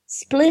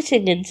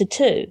 splitting into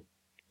two.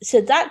 So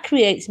that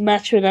creates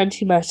matter and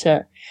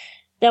antimatter.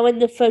 Now in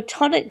the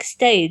photonic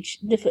stage,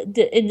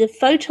 in the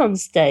photon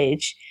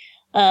stage,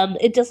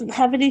 it doesn't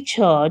have any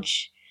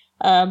charge.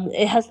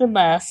 It has no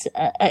mass,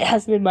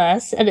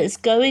 and it's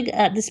going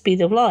at the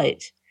speed of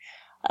light.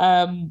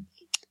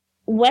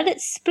 When it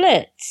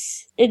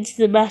splits into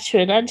the matter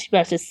and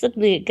antimatter,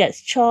 suddenly it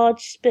gets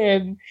charge,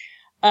 spin,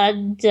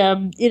 and,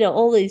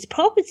 all these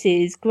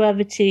properties,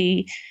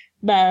 gravity,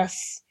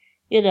 mass,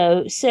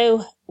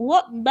 So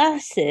what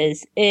mass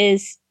is,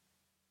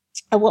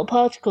 and what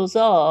particles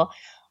are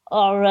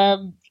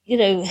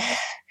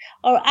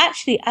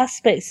actually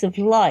aspects of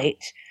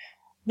light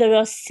that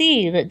are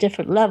seen at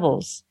different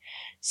levels.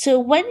 So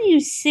when you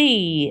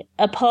see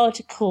a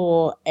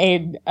particle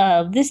in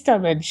this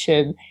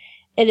dimension,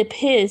 it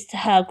appears to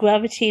have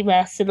gravity,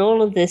 mass, and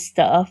all of this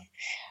stuff.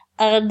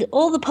 And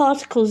all the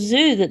particle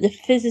zoo that the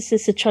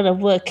physicists are trying to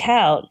work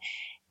out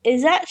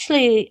is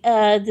actually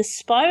the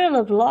spiral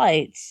of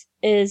light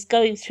is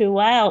going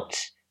throughout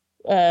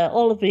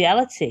all of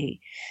reality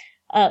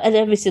at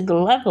every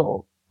single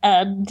level.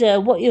 And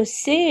what you're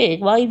seeing,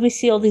 why we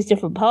see all these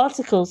different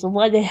particles and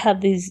why they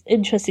have these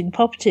interesting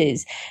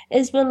properties,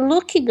 is we're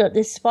looking at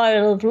this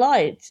spiral of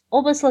light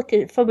almost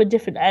like from a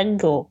different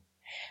angle.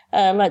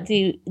 Like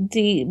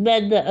the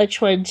men that are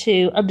trying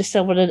to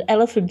understand what an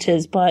elephant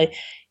is by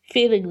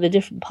feeling the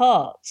different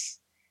parts.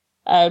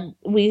 And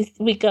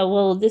we go,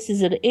 well, this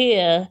is an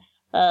ear,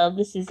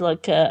 this is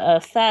like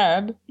a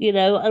fan,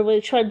 and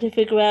we're trying to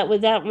figure out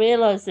without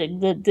realizing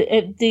that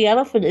the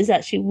elephant is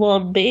actually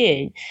one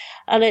being.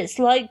 And it's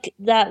like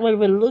that when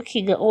we're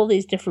looking at all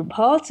these different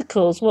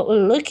particles, what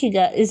we're looking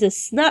at is a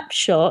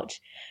snapshot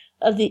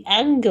of the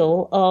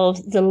angle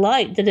of the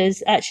light that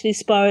is actually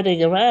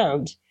spiraling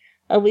around.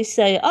 And we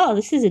say, oh,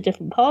 this is a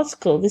different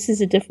particle, this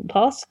is a different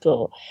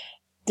particle.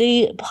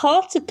 The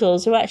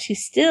particles are actually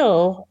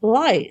still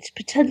light,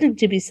 pretending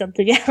to be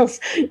something else,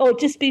 or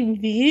just being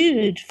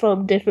viewed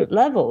from different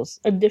levels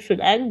and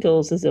different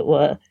angles, as it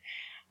were.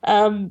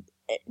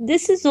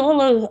 This is all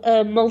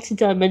a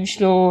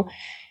multidimensional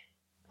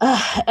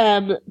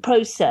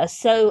process.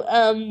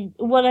 So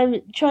what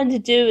I'm trying to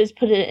do is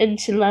put it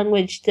into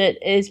language that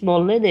is more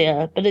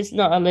linear, but it's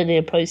not a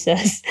linear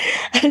process.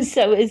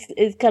 So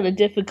it's kind of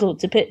difficult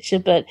to picture.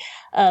 But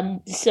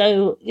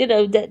so,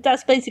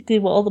 that's basically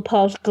what all the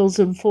particles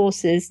and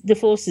the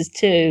forces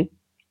too,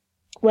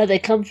 where they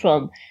come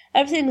from.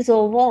 Everything is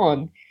all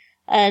one.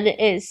 And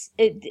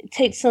it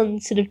takes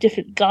on sort of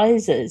different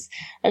guises.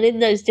 And in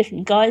those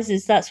different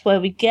guises, that's where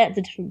we get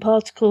the different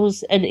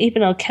particles and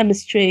even our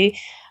chemistry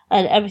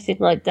and everything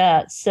like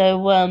that.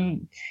 So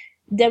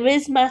there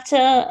is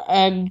matter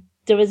and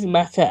there isn't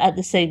matter at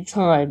the same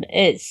time.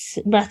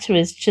 Matter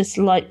is just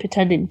light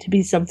pretending to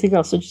be something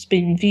else or just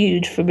being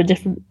viewed from a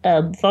different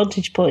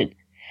vantage point.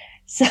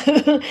 So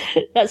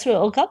that's where it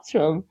all comes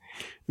from.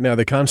 Now,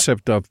 the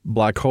concept of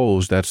black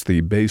holes, that's the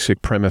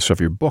basic premise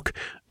of your book.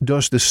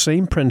 Does the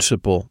same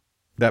principle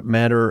that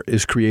matter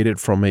is created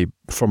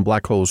from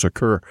black holes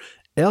occur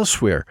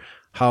elsewhere?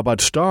 How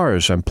about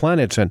stars and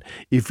planets? And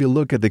if you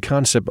look at the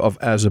concept of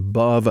as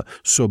above,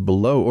 so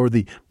below, or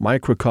the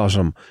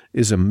microcosm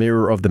is a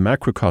mirror of the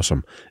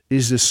macrocosm,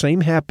 is the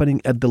same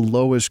happening at the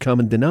lowest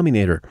common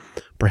denominator,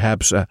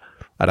 perhaps at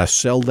a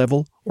cell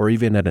level or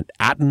even at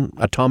an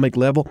atomic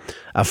level,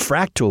 a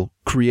fractal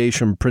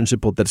creation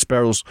principle that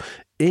spirals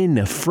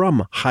in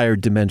from higher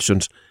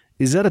dimensions?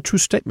 Is that a true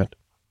statement?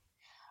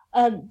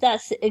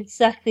 That's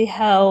exactly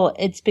how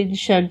it's been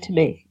shown to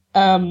me.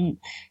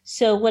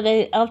 So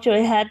after I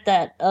had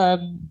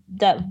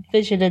that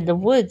vision in the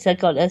woods, I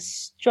got a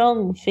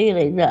strong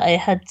feeling that I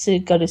had to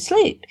go to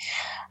sleep.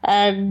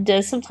 And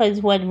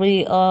sometimes when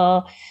we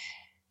are,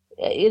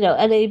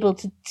 unable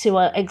to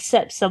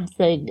accept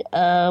something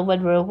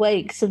when we're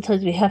awake,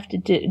 sometimes we have to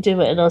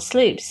do it in our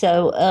sleep.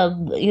 So,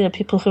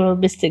 people who are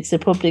mystics are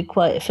probably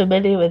quite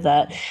familiar with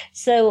that.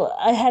 So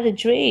I had a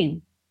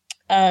dream,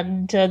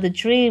 and the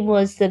dream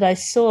was that I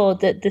saw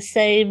that the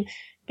same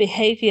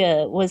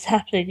behavior was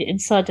happening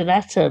inside an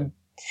atom.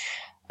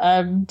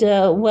 And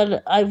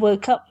when I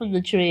woke up from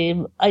the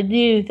dream, I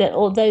knew that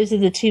all those are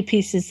the two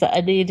pieces that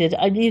I needed.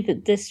 I knew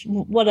that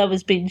what I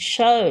was being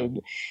shown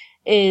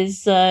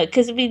is,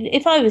 because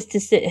if I was to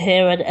sit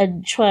here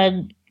and try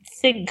and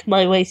think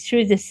my way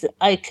through this,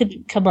 I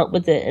couldn't come up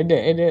with it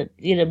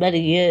in a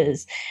many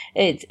years.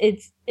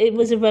 It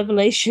was a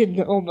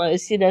revelation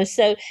almost,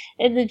 So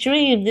in the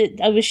dream,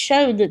 that I was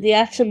shown that the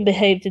atom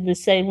behaved in the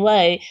same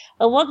way,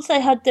 and once I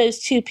had those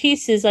two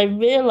pieces, I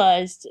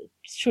realized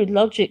through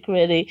logic,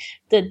 really,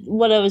 that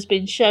what I was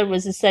being shown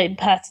was the same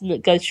pattern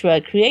that goes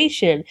throughout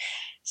creation.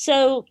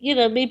 So,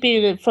 me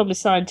being from a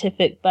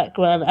scientific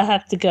background, I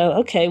have to go,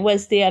 okay,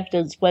 where's the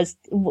evidence?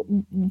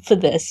 For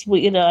this?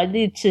 I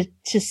need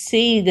to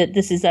see that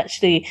this is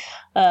actually,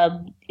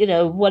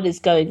 what is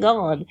going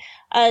on.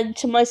 And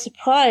to my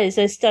surprise,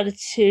 I started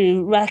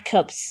to rack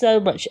up so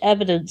much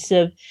evidence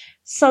of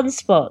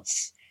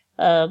sunspots,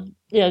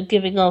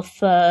 giving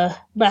off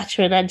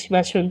matter and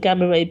antimatter and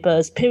gamma ray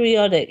bursts,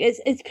 periodic.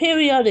 It's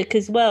periodic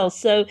as well.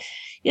 So,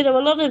 a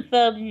lot of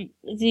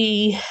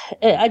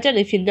I don't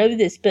know if you know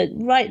this, but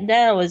right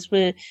now as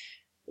we're,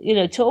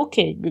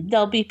 talking,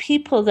 there'll be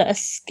people that are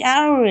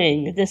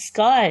scouring the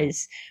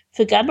skies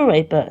for gamma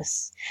ray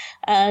bursts.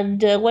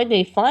 And when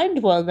they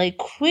find one, they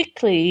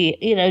quickly,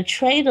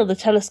 train all the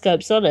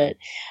telescopes on it.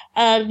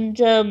 And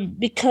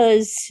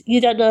because you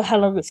don't know how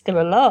long it's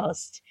going to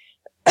last.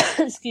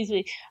 Excuse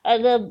me.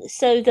 And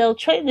so they'll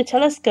train the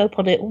telescope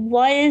on it.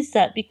 Why is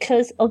that?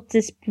 Because of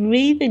this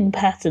breathing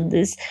pattern,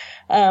 this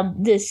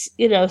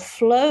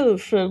flow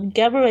from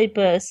gamma ray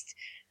burst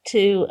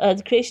to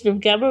the creation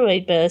of gamma ray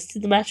burst to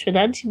the matter and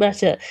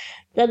antimatter.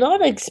 They're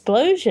not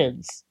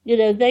explosions.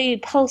 they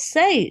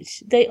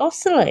pulsate, they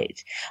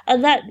oscillate.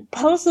 And that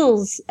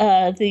puzzles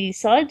the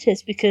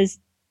scientists because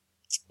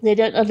they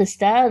don't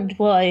understand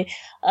why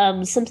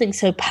something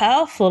so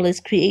powerful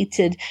is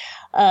created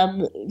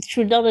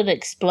through not an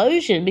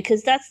explosion,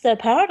 because that's their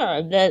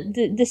paradigm.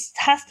 This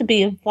has to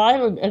be a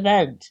violent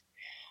event.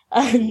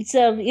 And,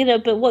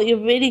 but what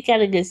you're really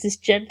getting is this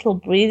gentle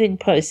breathing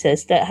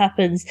process that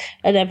happens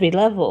at every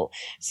level.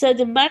 So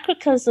the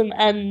macrocosm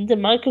and the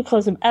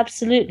microcosm,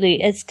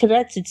 absolutely, it's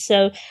connected.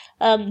 So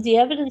the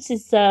evidence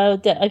is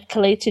that I've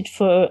collated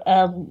for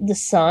the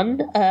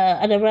sun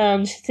and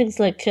around things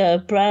like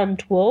brown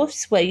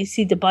dwarfs, where you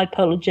see the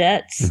bipolar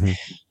jets,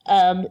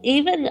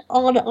 even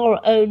on our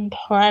own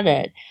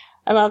planet.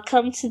 And I'll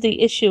come to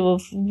the issue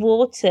of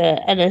water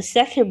in a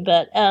second,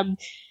 but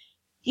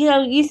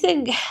you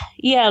think,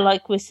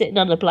 like we're sitting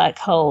on a black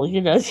hole,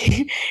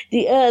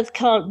 the Earth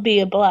can't be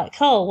a black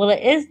hole. Well,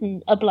 it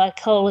isn't a black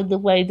hole in the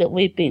way that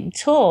we've been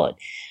taught.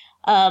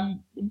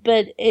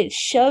 But it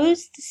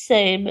shows the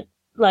same,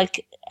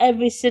 like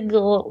every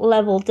single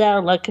level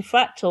down, like a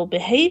fractal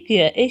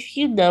behavior. If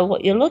you know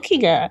what you're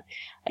looking at,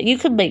 you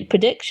can make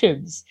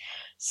predictions.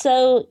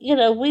 So,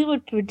 we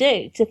would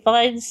predict to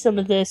find some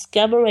of this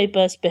gamma ray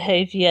burst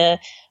behavior,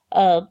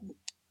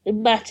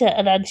 matter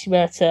and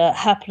antimatter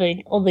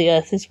happening on the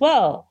Earth as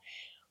well.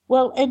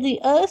 Well, in the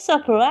Earth's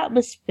upper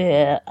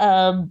atmosphere,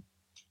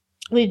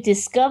 we've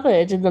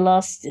discovered in the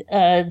last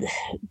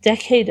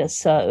decade or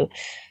so,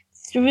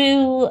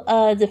 through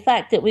the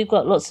fact that we've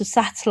got lots of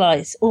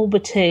satellites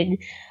orbiting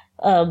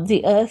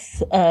the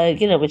Earth,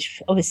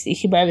 which obviously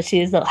humanity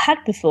has not had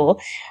before,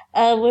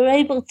 we're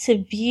able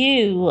to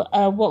view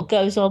what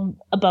goes on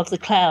above the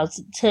clouds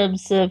in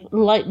terms of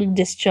lightning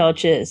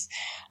discharges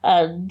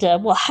and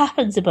what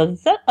happens above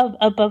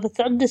a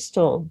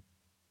thunderstorm.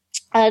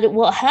 And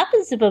what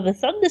happens above a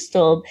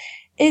thunderstorm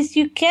is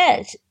you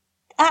get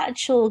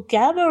actual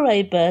gamma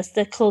ray bursts.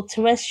 They're called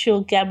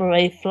terrestrial gamma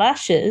ray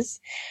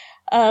flashes,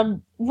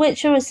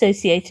 which are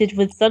associated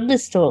with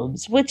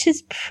thunderstorms, which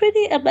is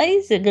pretty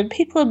amazing. And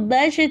people have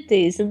measured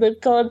these and they've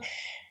gone,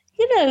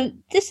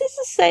 this is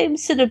the same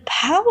sort of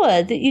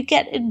power that you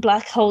get in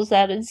black holes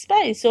out in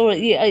space, or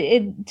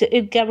in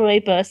gamma ray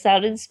bursts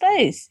out in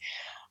space.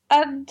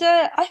 And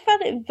I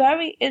found it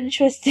very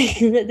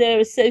interesting that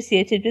they're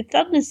associated with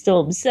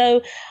thunderstorms.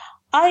 So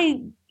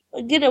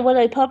when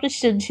I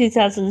published in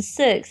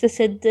 2006, I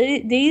said,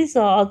 these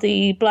are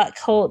the black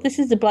hole, this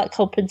is the black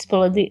hole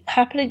principle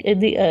happening in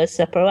the Earth's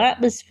upper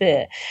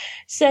atmosphere.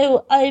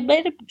 So I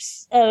made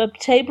a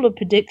table of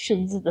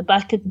predictions at the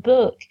back of the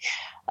book.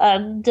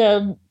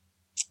 And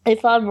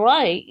if I'm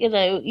right,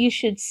 you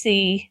should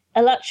see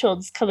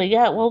electrons coming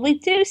out. Well, we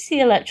do see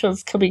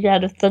electrons coming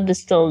out of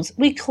thunderstorms.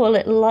 We call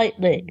it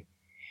lightning.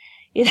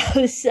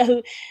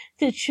 So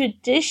the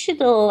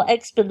traditional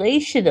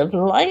explanation of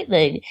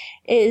lightning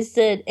is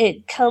that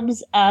it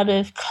comes out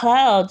of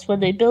clouds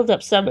when they build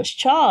up so much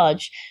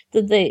charge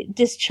that they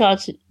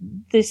discharge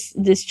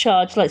this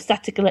charge like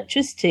static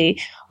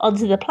electricity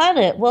onto the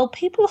planet. Well,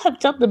 people have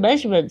done the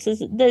measurements.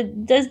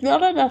 There's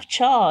not enough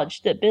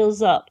charge that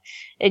builds up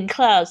in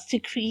clouds to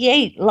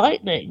create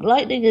lightning.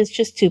 Lightning is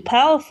just too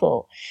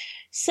powerful.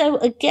 So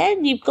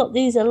again, you've got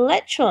these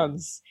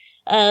electrons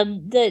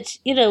that,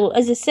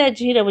 as I said,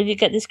 when you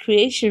get this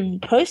creation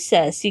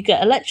process, you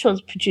get electrons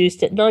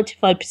produced at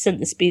 95%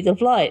 the speed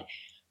of light.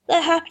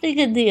 They're happening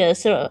in the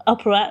Earth's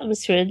upper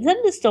atmosphere, and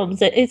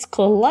thunderstorms, it's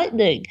called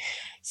lightning.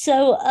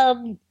 So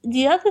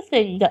the other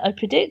thing that I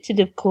predicted,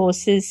 of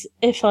course, is,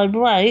 if I'm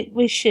right,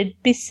 we should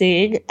be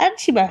seeing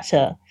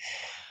antimatter.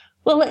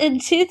 Well, in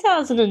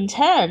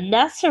 2010,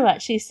 NASA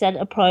actually sent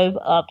a probe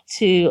up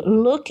to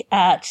look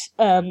at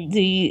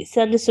the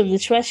thunderstorm, the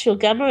terrestrial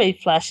gamma ray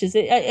flashes.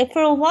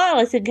 For a while,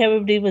 I think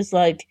everybody was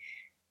like,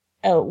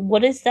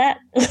 what is that?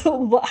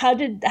 How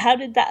did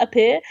that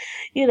appear?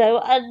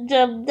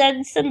 And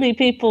then suddenly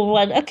people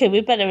went, okay,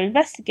 we better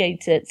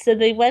investigate it. So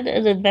they went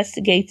and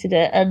investigated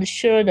it, and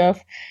sure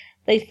enough,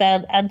 they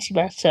found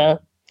antimatter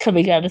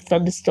coming out of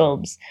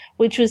thunderstorms,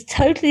 which was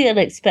totally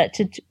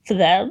unexpected for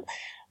them,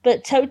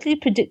 but totally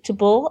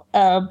predictable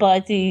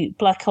by the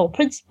black hole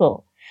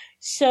principle.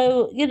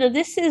 So,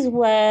 this is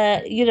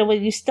where,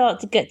 when you start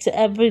to get to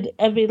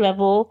every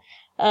level,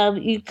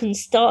 you can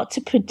start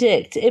to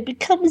predict. It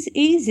becomes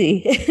easy,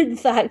 in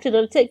fact, and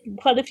I've taken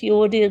quite a few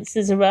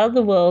audiences around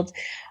the world,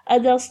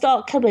 and they'll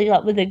start coming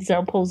up with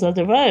examples of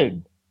their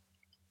own.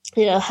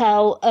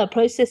 How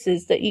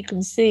processes that you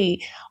can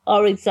see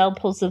are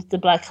examples of the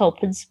black hole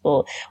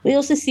principle. We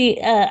also see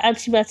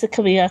antimatter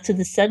coming out of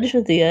the center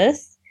of the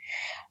Earth.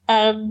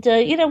 And,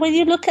 when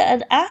you look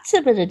at an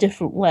atom in a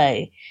different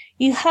way,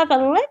 you have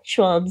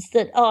electrons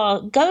that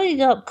are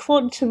going up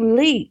quantum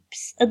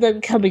leaps and then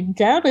coming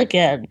down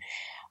again.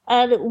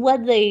 And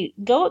when they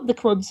go up the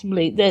quantum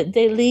leap,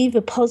 they leave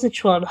a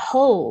positron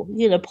hole.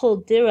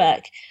 Paul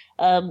Dirac,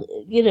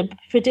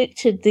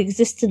 predicted the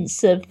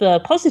existence of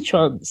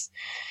positrons.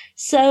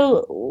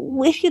 So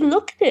if you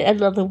look at it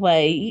another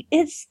way,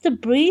 it's the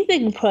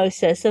breathing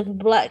process of a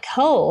black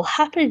hole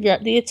happening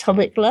at the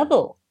atomic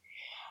level.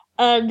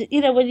 And,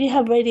 when you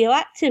have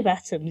radioactive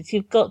atoms,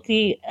 you've got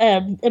the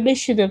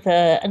emission of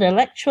an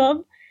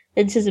electron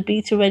into the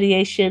beta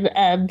radiation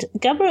and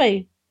gamma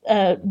ray,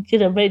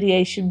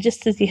 radiation,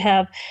 just as you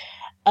have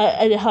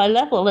at a high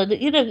level. And,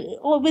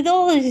 with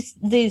all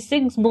these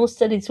things, more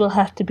studies will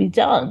have to be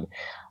done.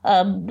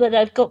 But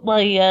I've got my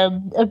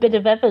a bit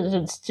of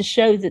evidence to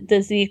show that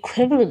there's the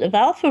equivalent of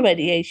alpha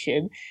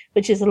radiation,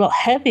 which is a lot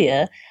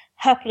heavier,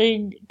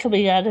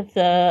 coming out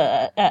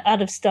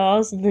of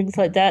stars and things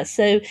like that.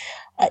 So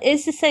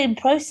it's the same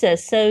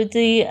process. So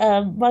the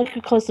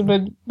microcosm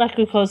and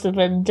macrocosm,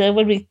 and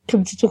when we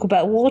come to talk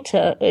about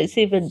water, it's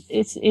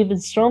even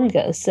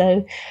stronger.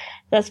 So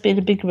that's been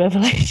a big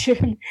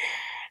revelation.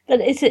 But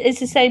it's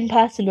the same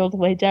pattern all the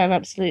way down,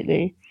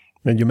 absolutely.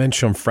 And you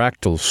mentioned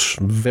fractals,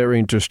 very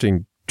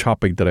interesting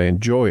topic that I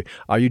enjoy.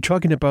 Are you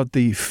talking about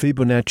the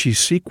Fibonacci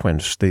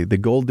sequence, the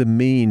golden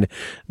mean,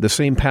 the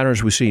same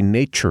patterns we see in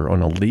nature,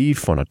 on a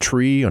leaf, on a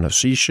tree, on a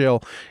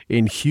seashell,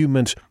 in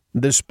humans,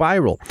 the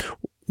spiral?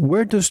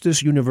 Where does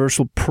this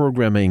universal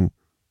programming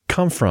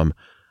come from?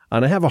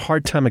 And I have a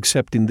hard time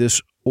accepting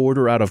this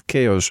order out of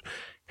chaos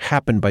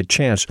happened by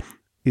chance.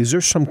 Is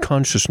there some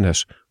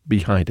consciousness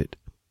behind it?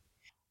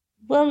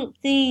 Well,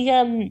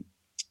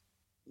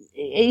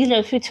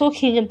 if we're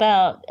talking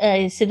about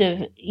a sort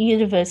of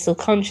universal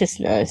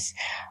consciousness,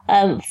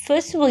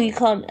 first of all, you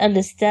can't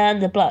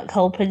understand the black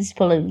hole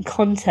principle in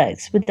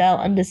context without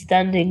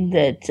understanding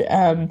that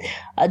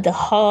at the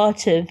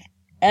heart of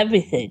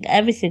everything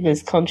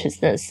is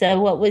consciousness. So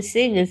what we're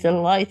seeing is the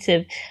light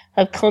of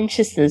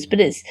consciousness, but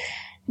it's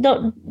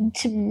not,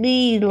 to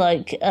me,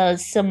 like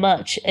so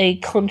much a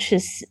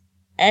conscious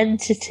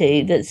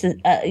entity that's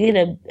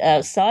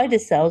outside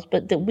ourselves,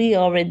 but that we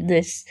are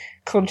this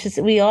conscious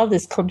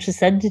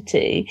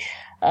entity,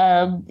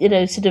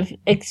 sort of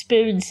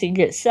experiencing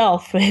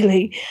itself,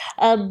 really.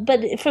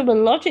 But from a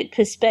logic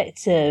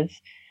perspective,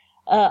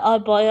 our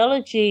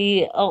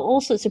biology,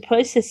 all sorts of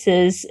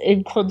processes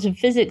in quantum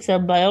physics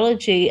and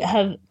biology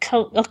are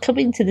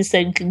coming to the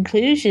same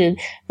conclusion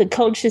that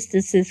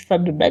consciousness is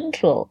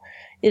fundamental.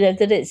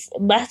 That it's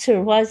matter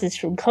arises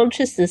from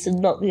consciousness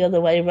and not the other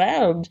way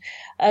around.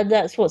 And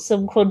that's what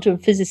some quantum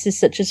physicists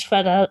such as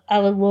Fred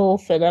Alan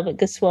Wolf and Amit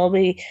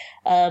Goswami,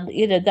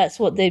 that's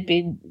what they've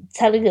been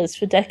telling us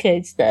for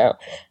decades now.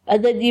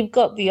 And then you've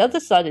got the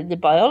other side in the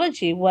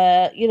biology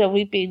where,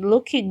 we've been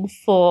looking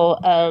for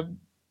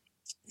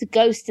the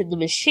ghost in the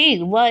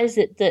machine. Why is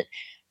it that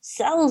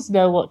cells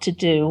know what to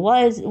do?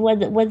 Why is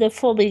when they're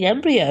forming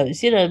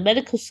embryos,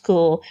 medical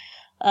school,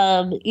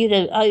 I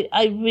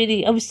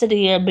was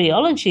studying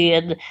embryology,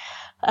 and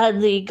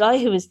the guy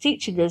who was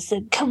teaching us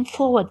said, come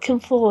forward,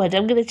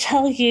 I'm going to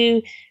tell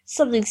you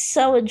something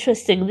so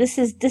interesting. This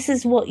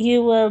is what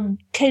you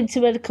came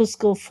to medical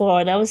school for.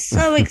 And I was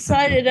so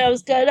excited. I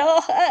was going,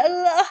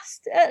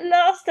 at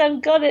last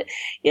I've got it.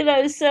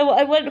 So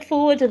I went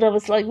forward and I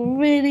was like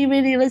really,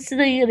 really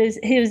listening, and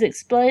he was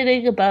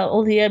explaining about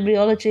all the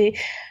embryology.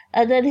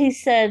 And then he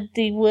said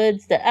the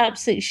words that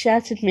absolutely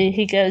shattered me.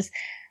 He goes,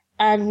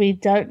 and we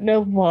don't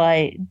know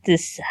why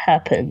this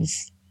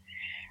happens.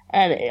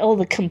 And all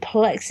the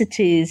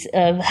complexities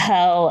of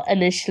how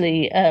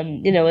initially, a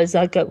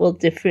zygote will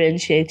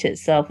differentiate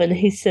itself. And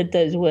he said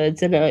those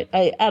words, and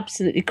I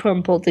absolutely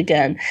crumpled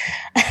again.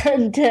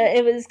 And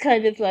it was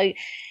kind of like,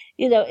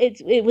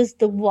 it was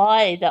the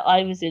why that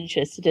I was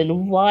interested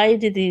in. Why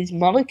do these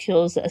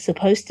molecules that are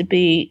supposed to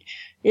be,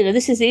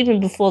 this is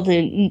even before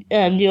the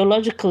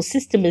neurological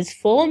system is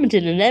formed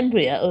in an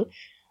embryo,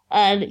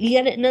 and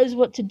yet it knows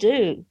what to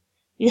do.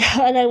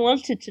 And I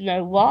wanted to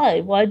know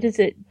why. Why does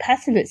it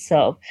pattern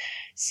itself?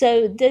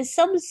 So there's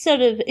some sort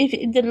of,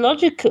 if the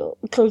logical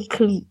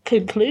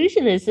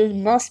conclusion is there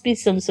must be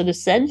some sort of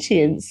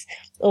sentience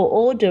or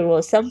order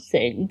or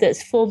something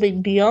that's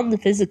forming beyond the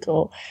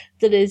physical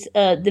that is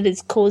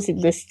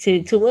causing this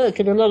to work.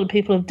 And a lot of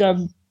people have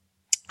done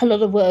a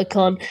lot of work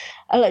on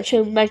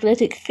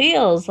electromagnetic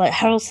fields, like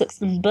Harold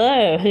Saxton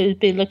Burr, who's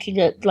been looking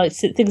at like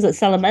things like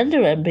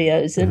salamander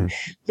embryos and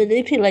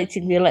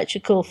manipulating the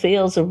electrical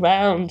fields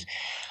around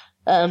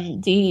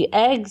the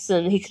eggs,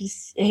 and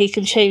he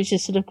can change the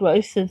sort of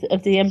growth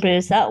of the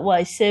embryos that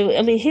way. So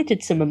I mean, he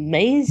did some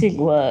amazing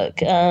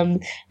work. I'm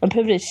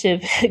privileged to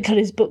have got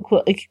his book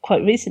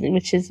quite recently,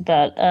 which is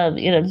about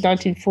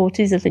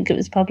 1940s, I think it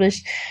was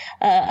published.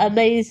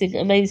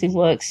 Amazing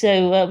work.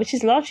 So which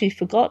is largely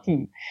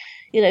forgotten.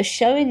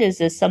 Showing us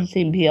there's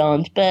something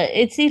beyond, but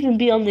it's even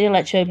beyond the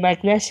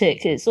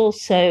electromagnetic. It's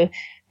also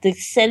the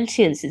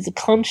sentience, it's a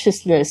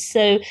consciousness.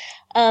 So,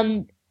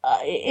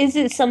 is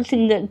it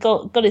something that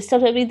got it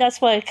started? I mean,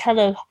 that's why I kind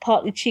of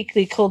partly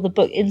cheekily call the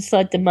book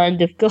Inside the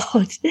Mind of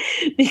God,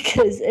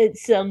 because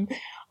it's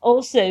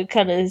also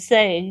kind of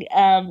saying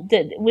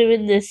that we're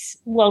in this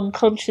one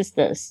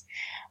consciousness.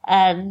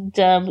 And,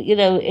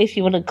 if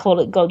you want to call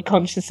it God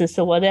consciousness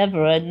or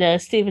whatever, and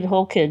Stephen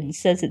Hawking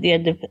says at the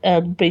end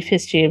of Brief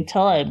History of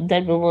Time,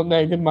 then we will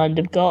know the mind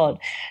of God.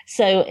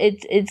 So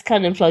it's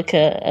kind of like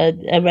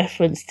a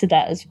reference to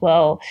that as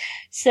well.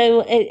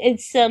 So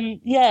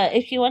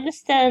if you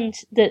understand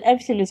that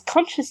everything is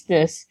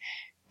consciousness,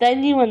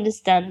 then you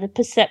understand the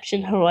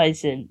perception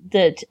horizon,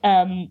 that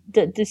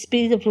that the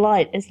speed of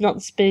light is not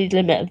the speed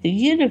limit of the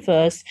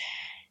universe.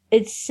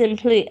 It's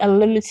simply a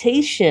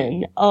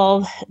limitation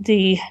of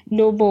the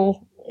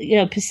normal,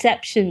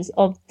 perceptions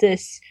of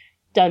this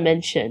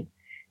dimension.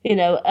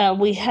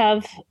 We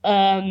have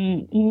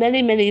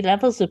many, many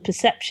levels of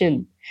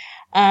perception,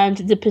 and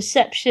the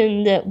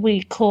perception that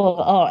we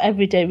call our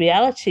everyday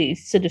reality,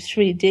 sort of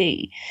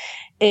 3D,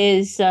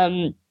 it's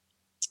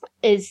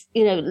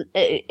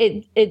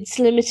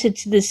limited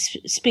to the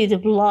speed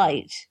of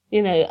light.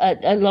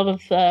 A lot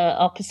of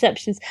our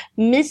perceptions.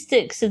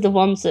 Mystics are the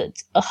ones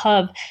that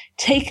have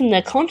taken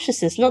their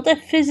consciousness, not their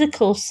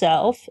physical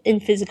self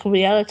in physical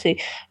reality,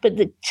 but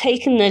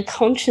taken their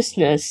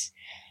consciousness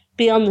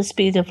beyond the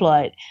speed of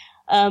light.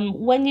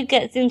 When you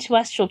get into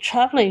astral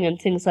traveling and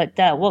things like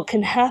that, what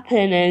can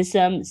happen is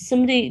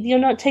you're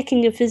not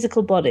taking your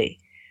physical body.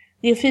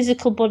 Your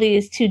physical body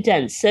is too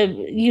dense. So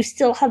you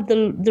still have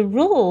the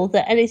rule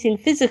that anything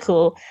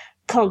physical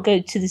can't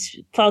go to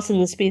faster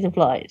than the speed of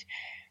light.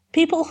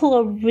 People who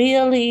are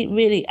really,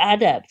 really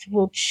adept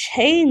will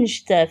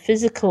change their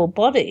physical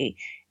body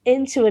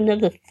into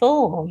another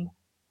form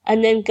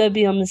and then go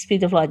beyond the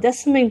speed of light.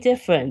 That's something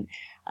different.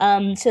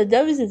 So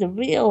those are the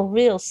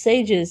real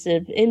sages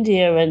of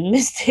India and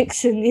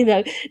mystics, and,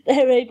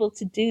 they're able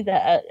to do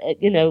that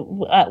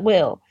at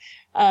will.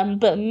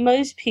 But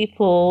most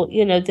people,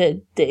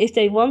 that if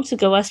they want to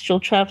go astral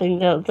traveling,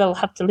 they'll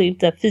have to leave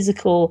their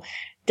physical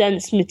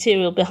dense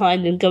material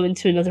behind and go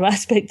into another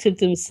aspect of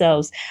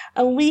themselves.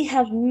 And we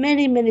have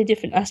many, many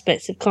different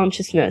aspects of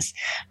consciousness,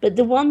 but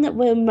the one that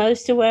we're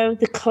most aware of,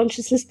 the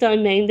consciousness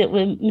domain that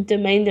we're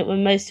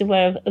most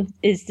aware of,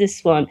 is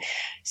this one.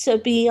 So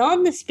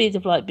beyond the speed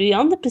of light,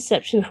 beyond the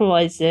perception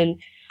horizon,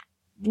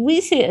 we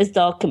see it as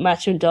dark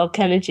matter and dark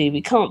energy.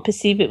 We can't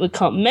perceive it, we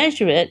can't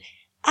measure it.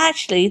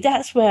 Actually,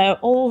 that's where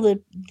all the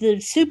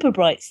super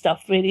bright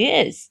stuff really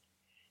is.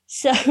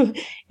 So,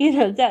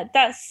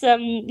 there's so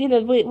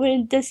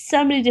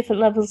many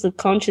different levels of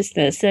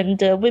consciousness,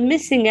 and we're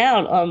missing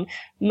out on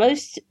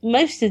most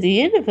of the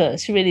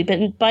universe, really,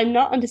 but by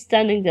not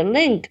understanding the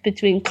link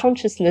between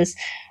consciousness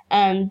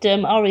and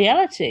our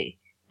reality.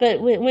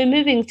 But we're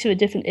moving to a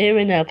different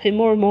era now.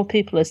 More and more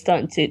people are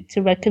starting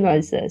to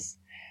recognize this.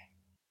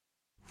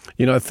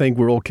 I think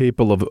we're all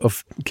capable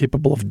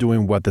of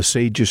doing what the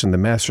sages and the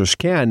masters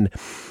can.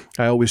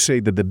 I always say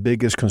that the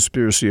biggest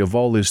conspiracy of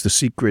all is the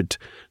secret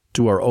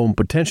to our own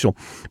potential.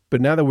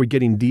 But now that we're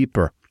getting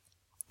deeper,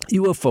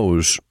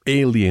 UFOs,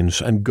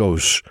 aliens, and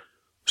ghosts,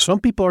 some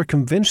people are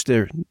convinced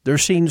they're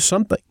seeing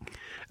something,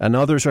 and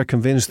others are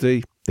convinced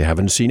they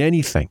haven't seen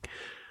anything.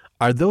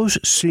 Are those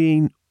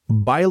seeing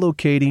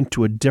bilocating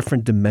to a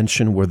different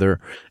dimension where there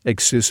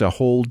exists a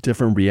whole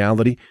different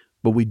reality,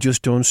 but we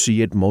just don't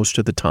see it most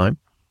of the time?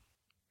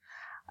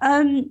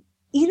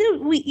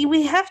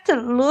 We have to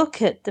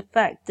look at the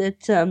fact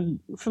that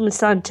from a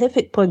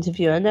scientific point of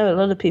view, I know a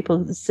lot of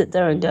people sit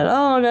there and go,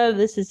 oh, no,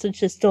 this is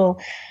just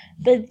all.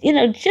 But,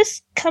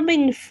 just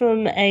coming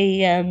from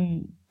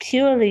a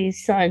purely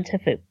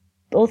scientific,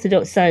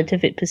 orthodox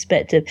scientific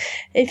perspective,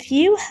 if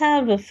you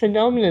have a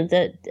phenomenon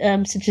that,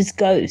 such as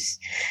ghosts,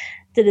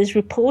 that is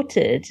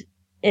reported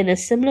in a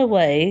similar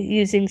way,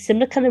 using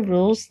similar kind of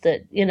rules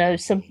that,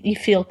 you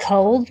feel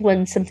cold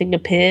when something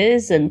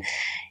appears, and,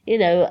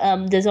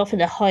 there's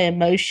often a high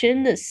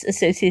emotion that's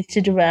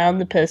associated around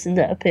the person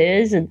that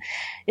appears, and,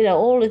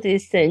 all of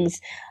these things.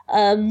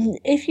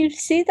 If you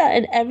see that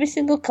in every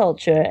single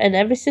culture and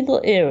every single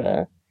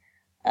era,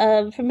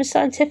 from a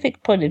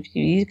scientific point of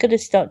view, you've got to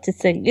start to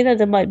think,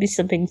 there might be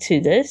something to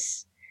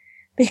this,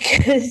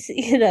 because,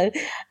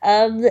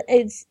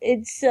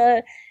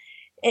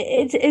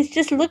 it's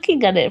just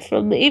looking at it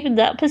from even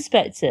that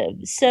perspective.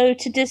 So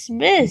to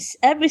dismiss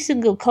every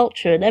single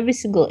culture and every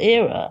single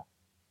era,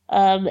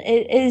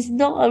 it is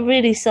not a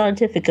really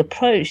scientific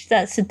approach.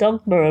 That's a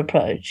dogma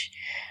approach.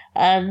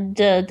 And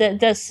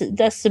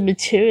that's a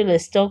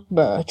materialist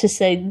dogma, to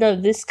say, no,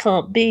 this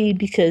can't be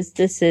because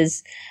this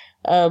is,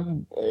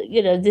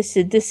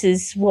 this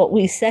is what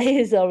we say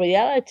is our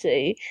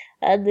reality,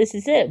 and this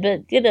is it.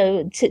 But,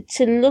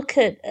 to look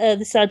at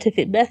the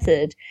scientific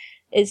method,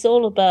 it's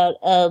all about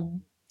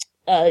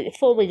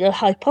forming a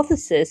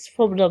hypothesis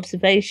from an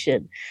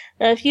observation.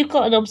 Now, if you've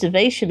got an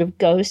observation of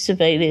ghosts,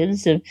 of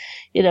aliens, of,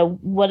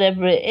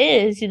 whatever it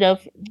is,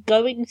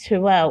 going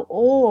throughout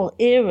all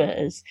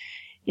eras,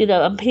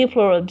 and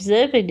people are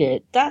observing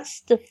it,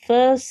 that's the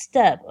first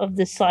step of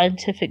the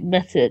scientific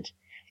method,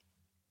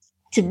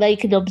 to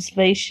make an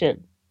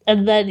observation.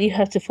 And then you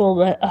have to form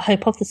a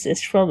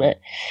hypothesis from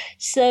it.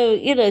 So,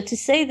 to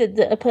say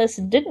that a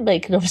person didn't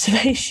make an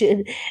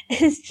observation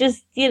is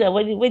just,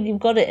 when you've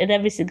got it in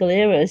every single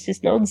era, it's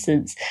just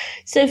nonsense.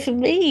 So for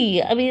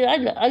me, I mean,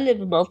 I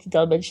live a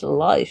multidimensional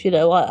life.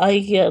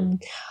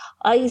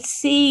 I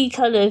see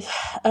kind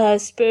of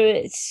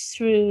spirits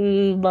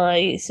through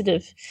my sort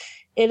of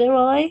inner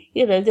eye.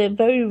 They're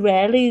very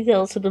rarely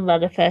they'll sort of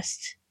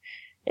manifest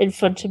in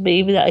front of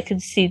me that I can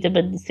see them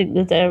and think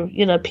that they're,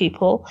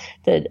 people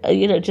that,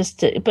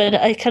 but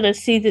I kind of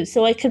see them,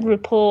 so I can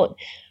report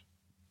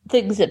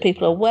things that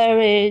people are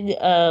wearing.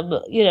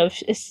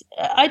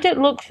 I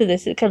don't look for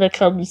this. It kind of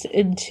comes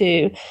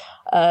into,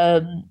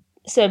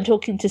 so I'm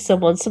talking to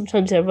someone,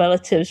 sometimes their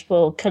relatives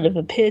will kind of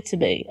appear to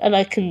me and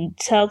I can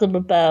tell them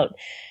about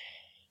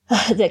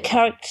their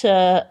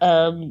character,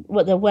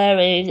 what they're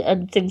wearing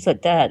and things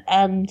like that.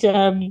 And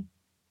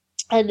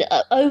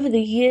over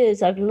the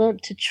years, I've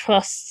learned to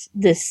trust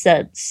this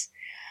sense,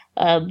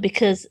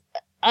 because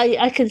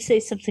I can say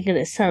something and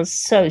it sounds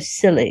so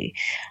silly.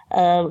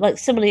 Like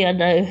somebody I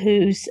know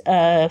whose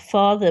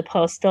father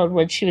passed on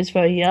when she was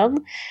very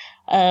young.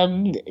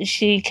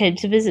 She came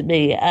to visit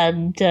me,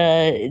 and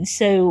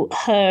so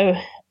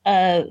her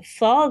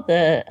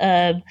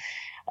father.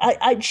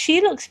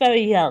 She looks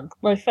very young.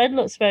 My friend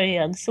looks very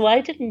young, so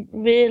I didn't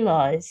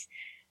realize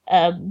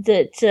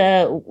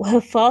that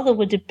her father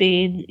would have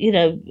been, in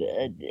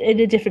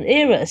a different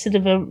era, sort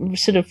of a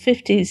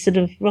 50s sort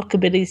of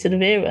rockabilly sort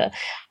of era.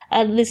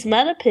 And this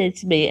man appeared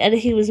to me, and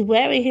he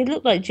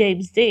looked like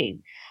James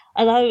Dean.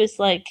 And I was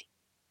like,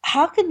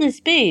 how can this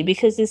be?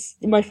 Because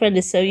my friend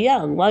is so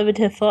young. Why would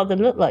her father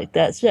look like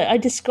that? So I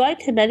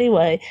described him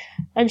anyway.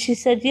 And she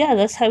said, yeah,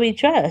 that's how he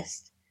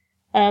dressed.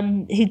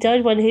 He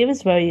died when he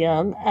was very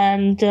young.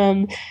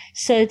 And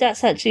so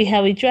that's actually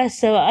how he dressed.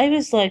 So I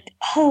was like,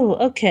 oh,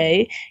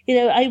 okay.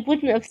 I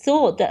wouldn't have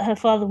thought that her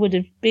father would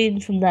have been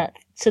from that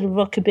sort of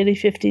rockabilly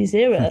 50s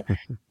era.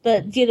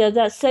 But,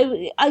 that's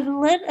so I've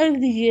learned over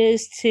the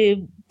years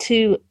to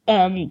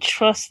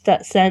trust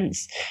that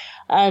sense.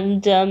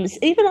 And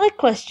even I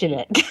question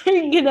it.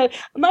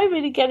 Am I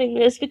really getting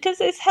this? Because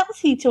it's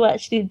healthy to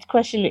actually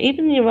question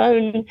even your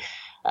own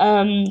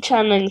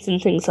channelings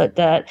and things like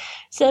that.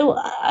 So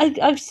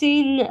I've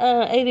seen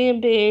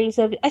alien beings.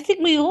 I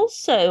think we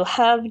also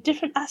have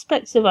different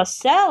aspects of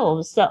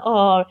ourselves that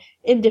are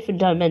in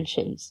different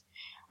dimensions.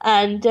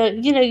 And,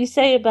 you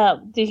say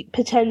about the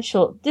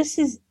potential. This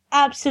is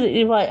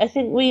absolutely right. I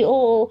think we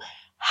all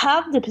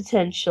have the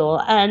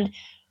potential, and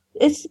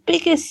it's the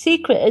biggest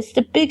secret. It's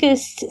the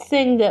biggest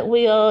thing that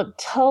we are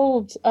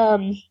told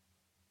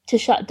to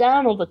shut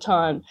down all the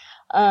time.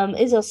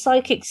 Is our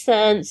psychic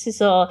sense,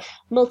 is our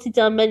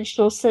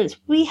multidimensional sense.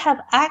 We have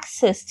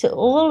access to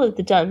all of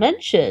the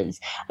dimensions.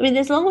 I mean,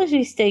 as long as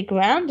you stay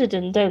grounded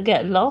and don't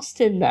get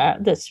lost in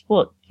that, that's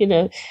what,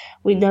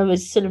 we know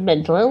as sort of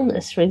mental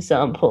illness, for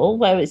example,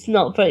 where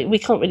we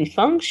can't really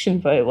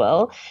function very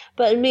well.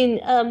 But I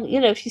mean,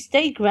 if you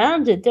stay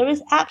grounded, there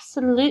is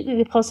absolutely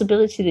the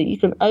possibility that you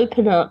can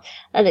open up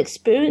and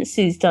experience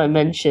these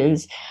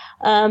dimensions.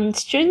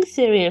 String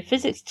theory and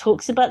physics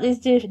talks about these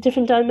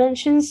different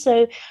dimensions.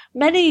 So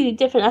many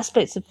different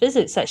aspects of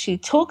physics actually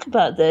talk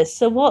about this.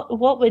 So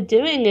what we're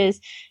doing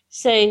is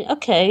saying,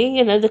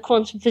 okay, the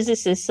quantum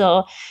physicists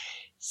are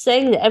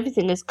saying that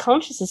everything is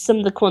consciousness. Some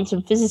of the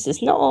quantum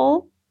physicists, not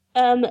all.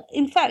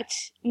 In fact,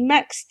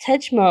 Max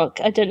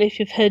Tegmark, I don't know if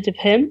you've heard of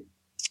him.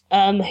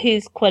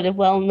 He's quite a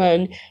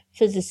well-known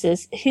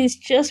physicist. He's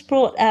just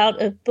brought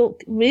out a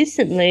book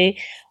recently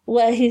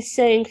where he's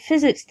saying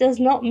physics does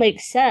not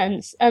make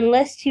sense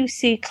unless you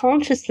see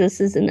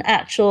consciousness as an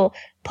actual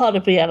part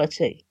of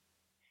reality.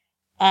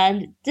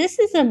 And this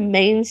is a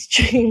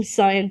mainstream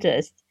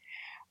scientist.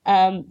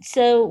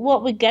 So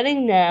what we're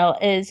getting now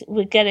is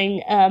we're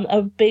getting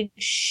a big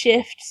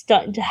shift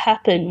starting to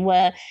happen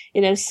where,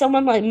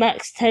 someone like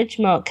Max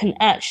Tegmark can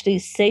actually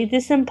say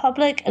this in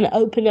public and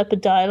open up a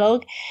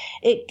dialogue.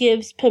 It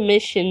gives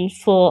permission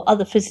for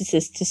other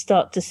physicists to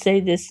start to say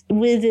this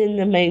within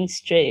the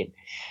mainstream.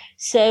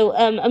 So,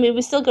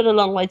 we've still got a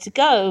long way to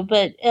go,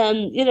 but,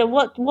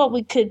 what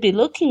we could be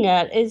looking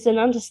at is an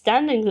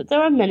understanding that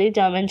there are many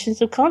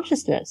dimensions of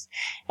consciousness.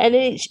 And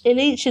in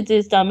each of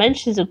these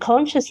dimensions of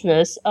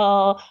consciousness,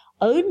 our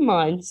own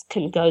minds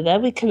can go there.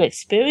 We can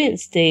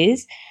experience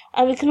these,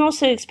 and we can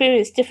also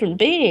experience different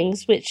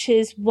beings, which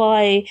is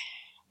why,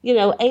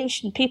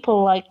 ancient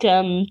people like,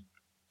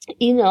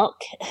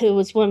 Enoch, who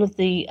was one of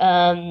the,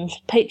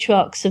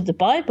 patriarchs of the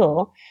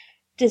Bible,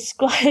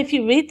 if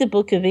you read the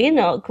book of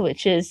Enoch,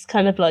 which is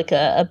kind of like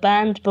a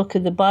banned book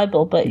of the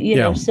Bible, but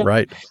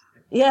right.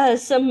 Yeah,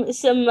 some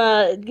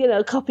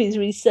copies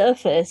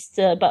resurfaced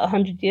about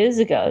 100 years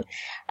ago,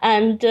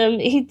 and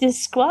he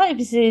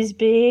describes these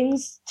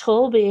beings,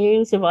 tall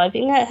beings,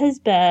 arriving at his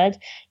bed,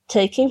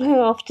 taking her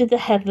off to the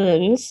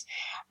heavens,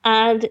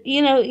 and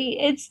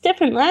it's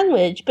different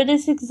language, but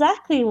it's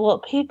exactly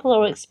what people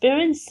are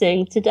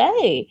experiencing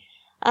today,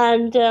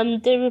 and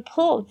they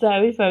report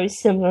very, very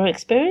similar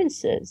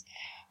experiences.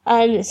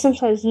 And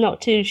sometimes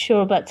not too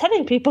sure about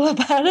telling people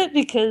about it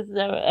because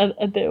they're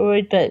a bit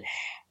worried. But,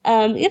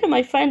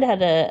 my friend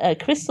had a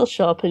crystal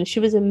shop, and she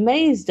was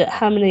amazed at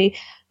how many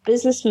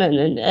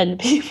businessmen and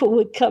people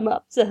would come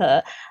up to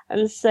her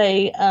and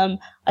say,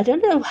 I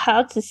don't know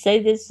how to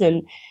say this,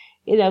 and,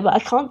 but I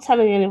can't tell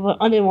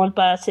anyone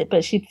about it.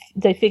 But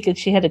they figured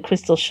she had a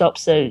crystal shop,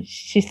 so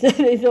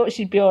they thought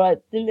she'd be all right.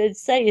 And they'd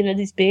say,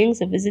 these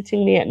beings are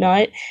visiting me at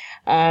night,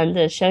 and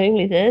they're showing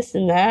me this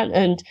and that.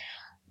 And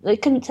they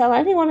couldn't tell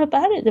anyone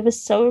about it. They were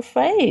so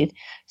afraid.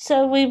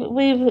 So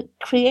we've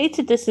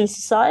created this in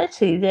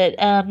society that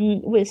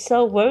we're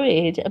so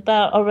worried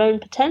about our own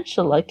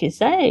potential, like you're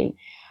saying.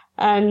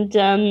 And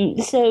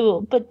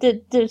but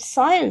the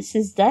science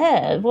is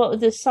there.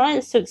 The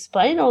science to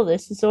explain all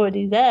this is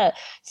already there.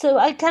 So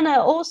I kind of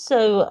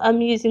also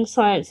am using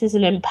science as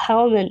an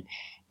empowerment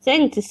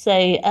thing to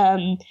say,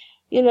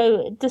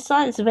 the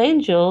science of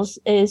angels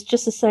is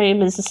just the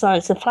same as the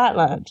science of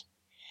flatland.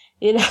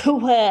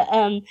 Where,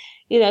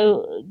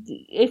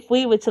 if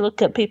we were to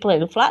look at people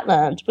in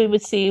flatland, we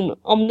would seem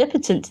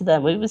omnipotent to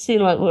them. We would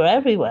seem like we're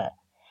everywhere.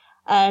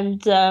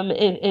 And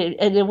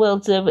in the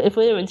world of, if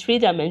we were in 3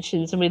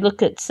 dimensions and we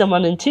look at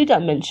someone in 2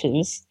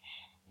 dimensions,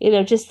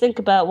 just think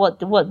about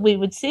what we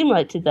would seem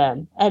like to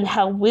them and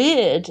how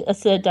weird a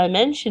 3rd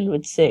dimension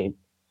would seem,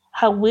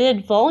 how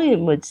weird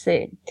volume would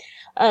seem.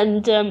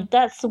 And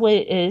that's the way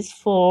it is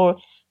for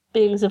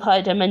beings of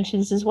higher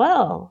dimensions as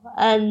well.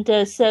 And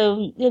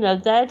so,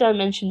 their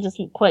dimension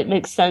doesn't quite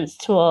make sense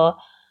to our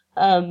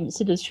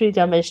sort of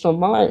 3-dimensional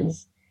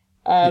minds.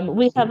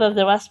 We have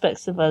other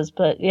aspects of us,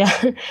 but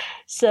yeah.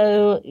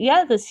 So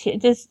yeah, this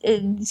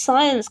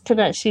science can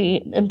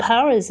actually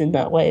empower us in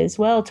that way as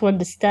well, to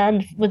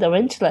understand with our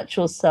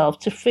intellectual self,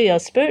 to free our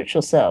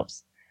spiritual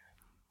selves.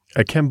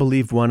 I can't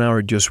believe 1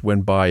 hour just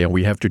went by and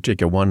we have to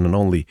take a one and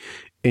only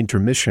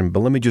intermission.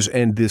 But let me just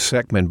end this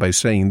segment by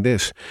saying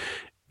this.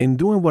 In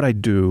doing what I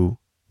do,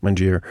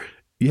 Manjir,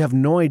 you have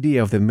no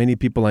idea of the many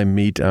people I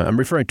meet. I'm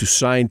referring to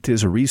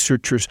scientists or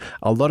researchers,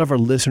 a lot of our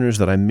listeners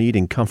that I meet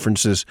in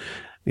conferences,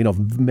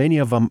 many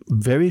of them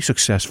very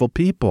successful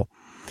people.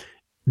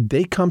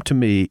 They come to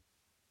me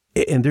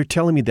and they're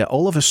telling me that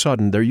all of a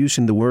sudden they're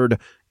using the word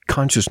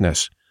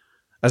consciousness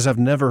as I've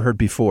never heard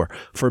before.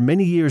 For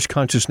many years,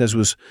 consciousness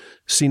was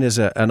seen as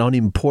an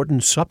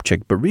unimportant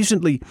subject, but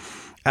recently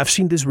I've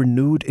seen this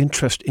renewed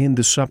interest in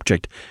the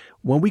subject.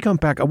 When we come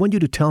back, I want you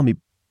to tell me,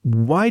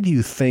 why do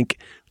you think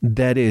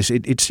that is?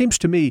 It seems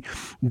to me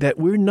that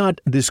we're not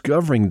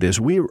discovering this.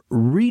 We're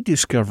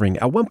rediscovering.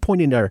 At one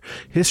point in our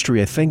history,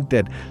 I think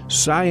that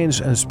science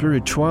and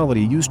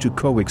spirituality used to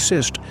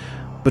coexist,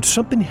 but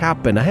something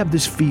happened. I have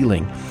this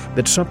feeling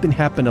that something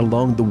happened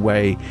along the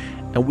way,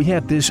 and we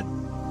had this,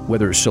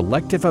 whether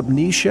selective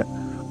amnesia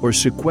or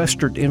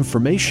sequestered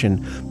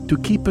information, to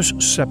keep us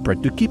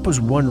separate, to keep us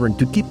wondering,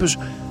 to keep us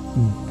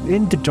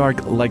in the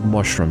dark like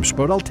mushrooms.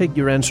 But I'll take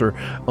your answer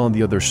on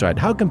the other side.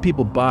 How can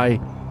people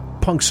buy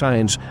Punk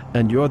Science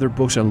and your other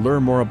books and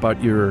learn more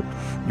about your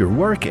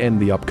work and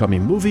the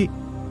upcoming movie?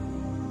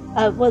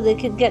 Well, they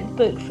can get the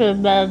book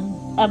from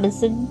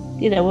Amazon,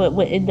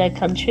 we're in their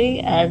country,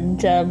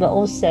 and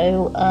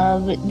also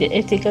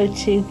if they go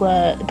to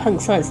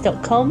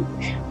punkscience.com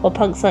or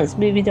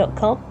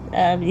punksciencemovie.com,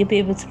 you'll be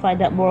able to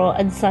find out more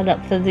and sign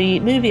up for the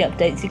movie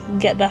updates. You can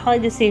get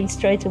behind the scenes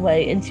straight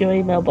away into your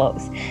email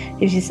box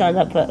if you sign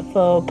up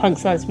for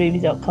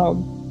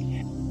punksciencemovie.com.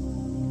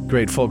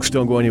 Great, folks,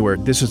 don't go anywhere.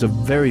 This is a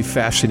very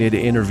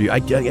fascinating interview. I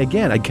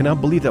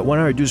cannot believe that 1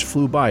 hour just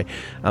flew by.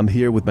 I'm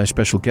here with my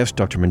special guest,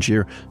 Dr.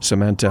 Manjir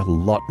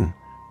Samanta-Laughton.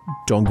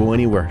 Don't go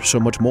anywhere. So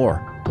much more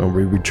when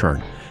we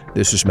return.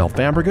 This is Mel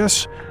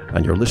Fabregas,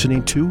 and you're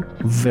listening to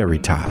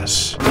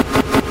Veritas.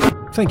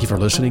 Thank you for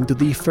listening to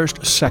the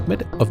first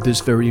segment of this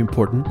very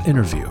important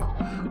interview.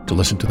 To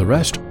listen to the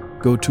rest,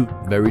 go to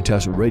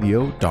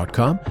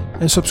veritasradio.com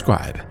and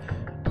subscribe.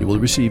 You will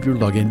receive your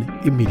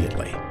login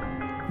immediately.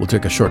 We'll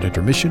take a short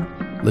intermission,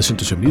 listen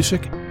to some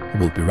music, and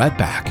we'll be right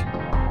back.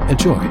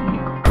 Enjoy.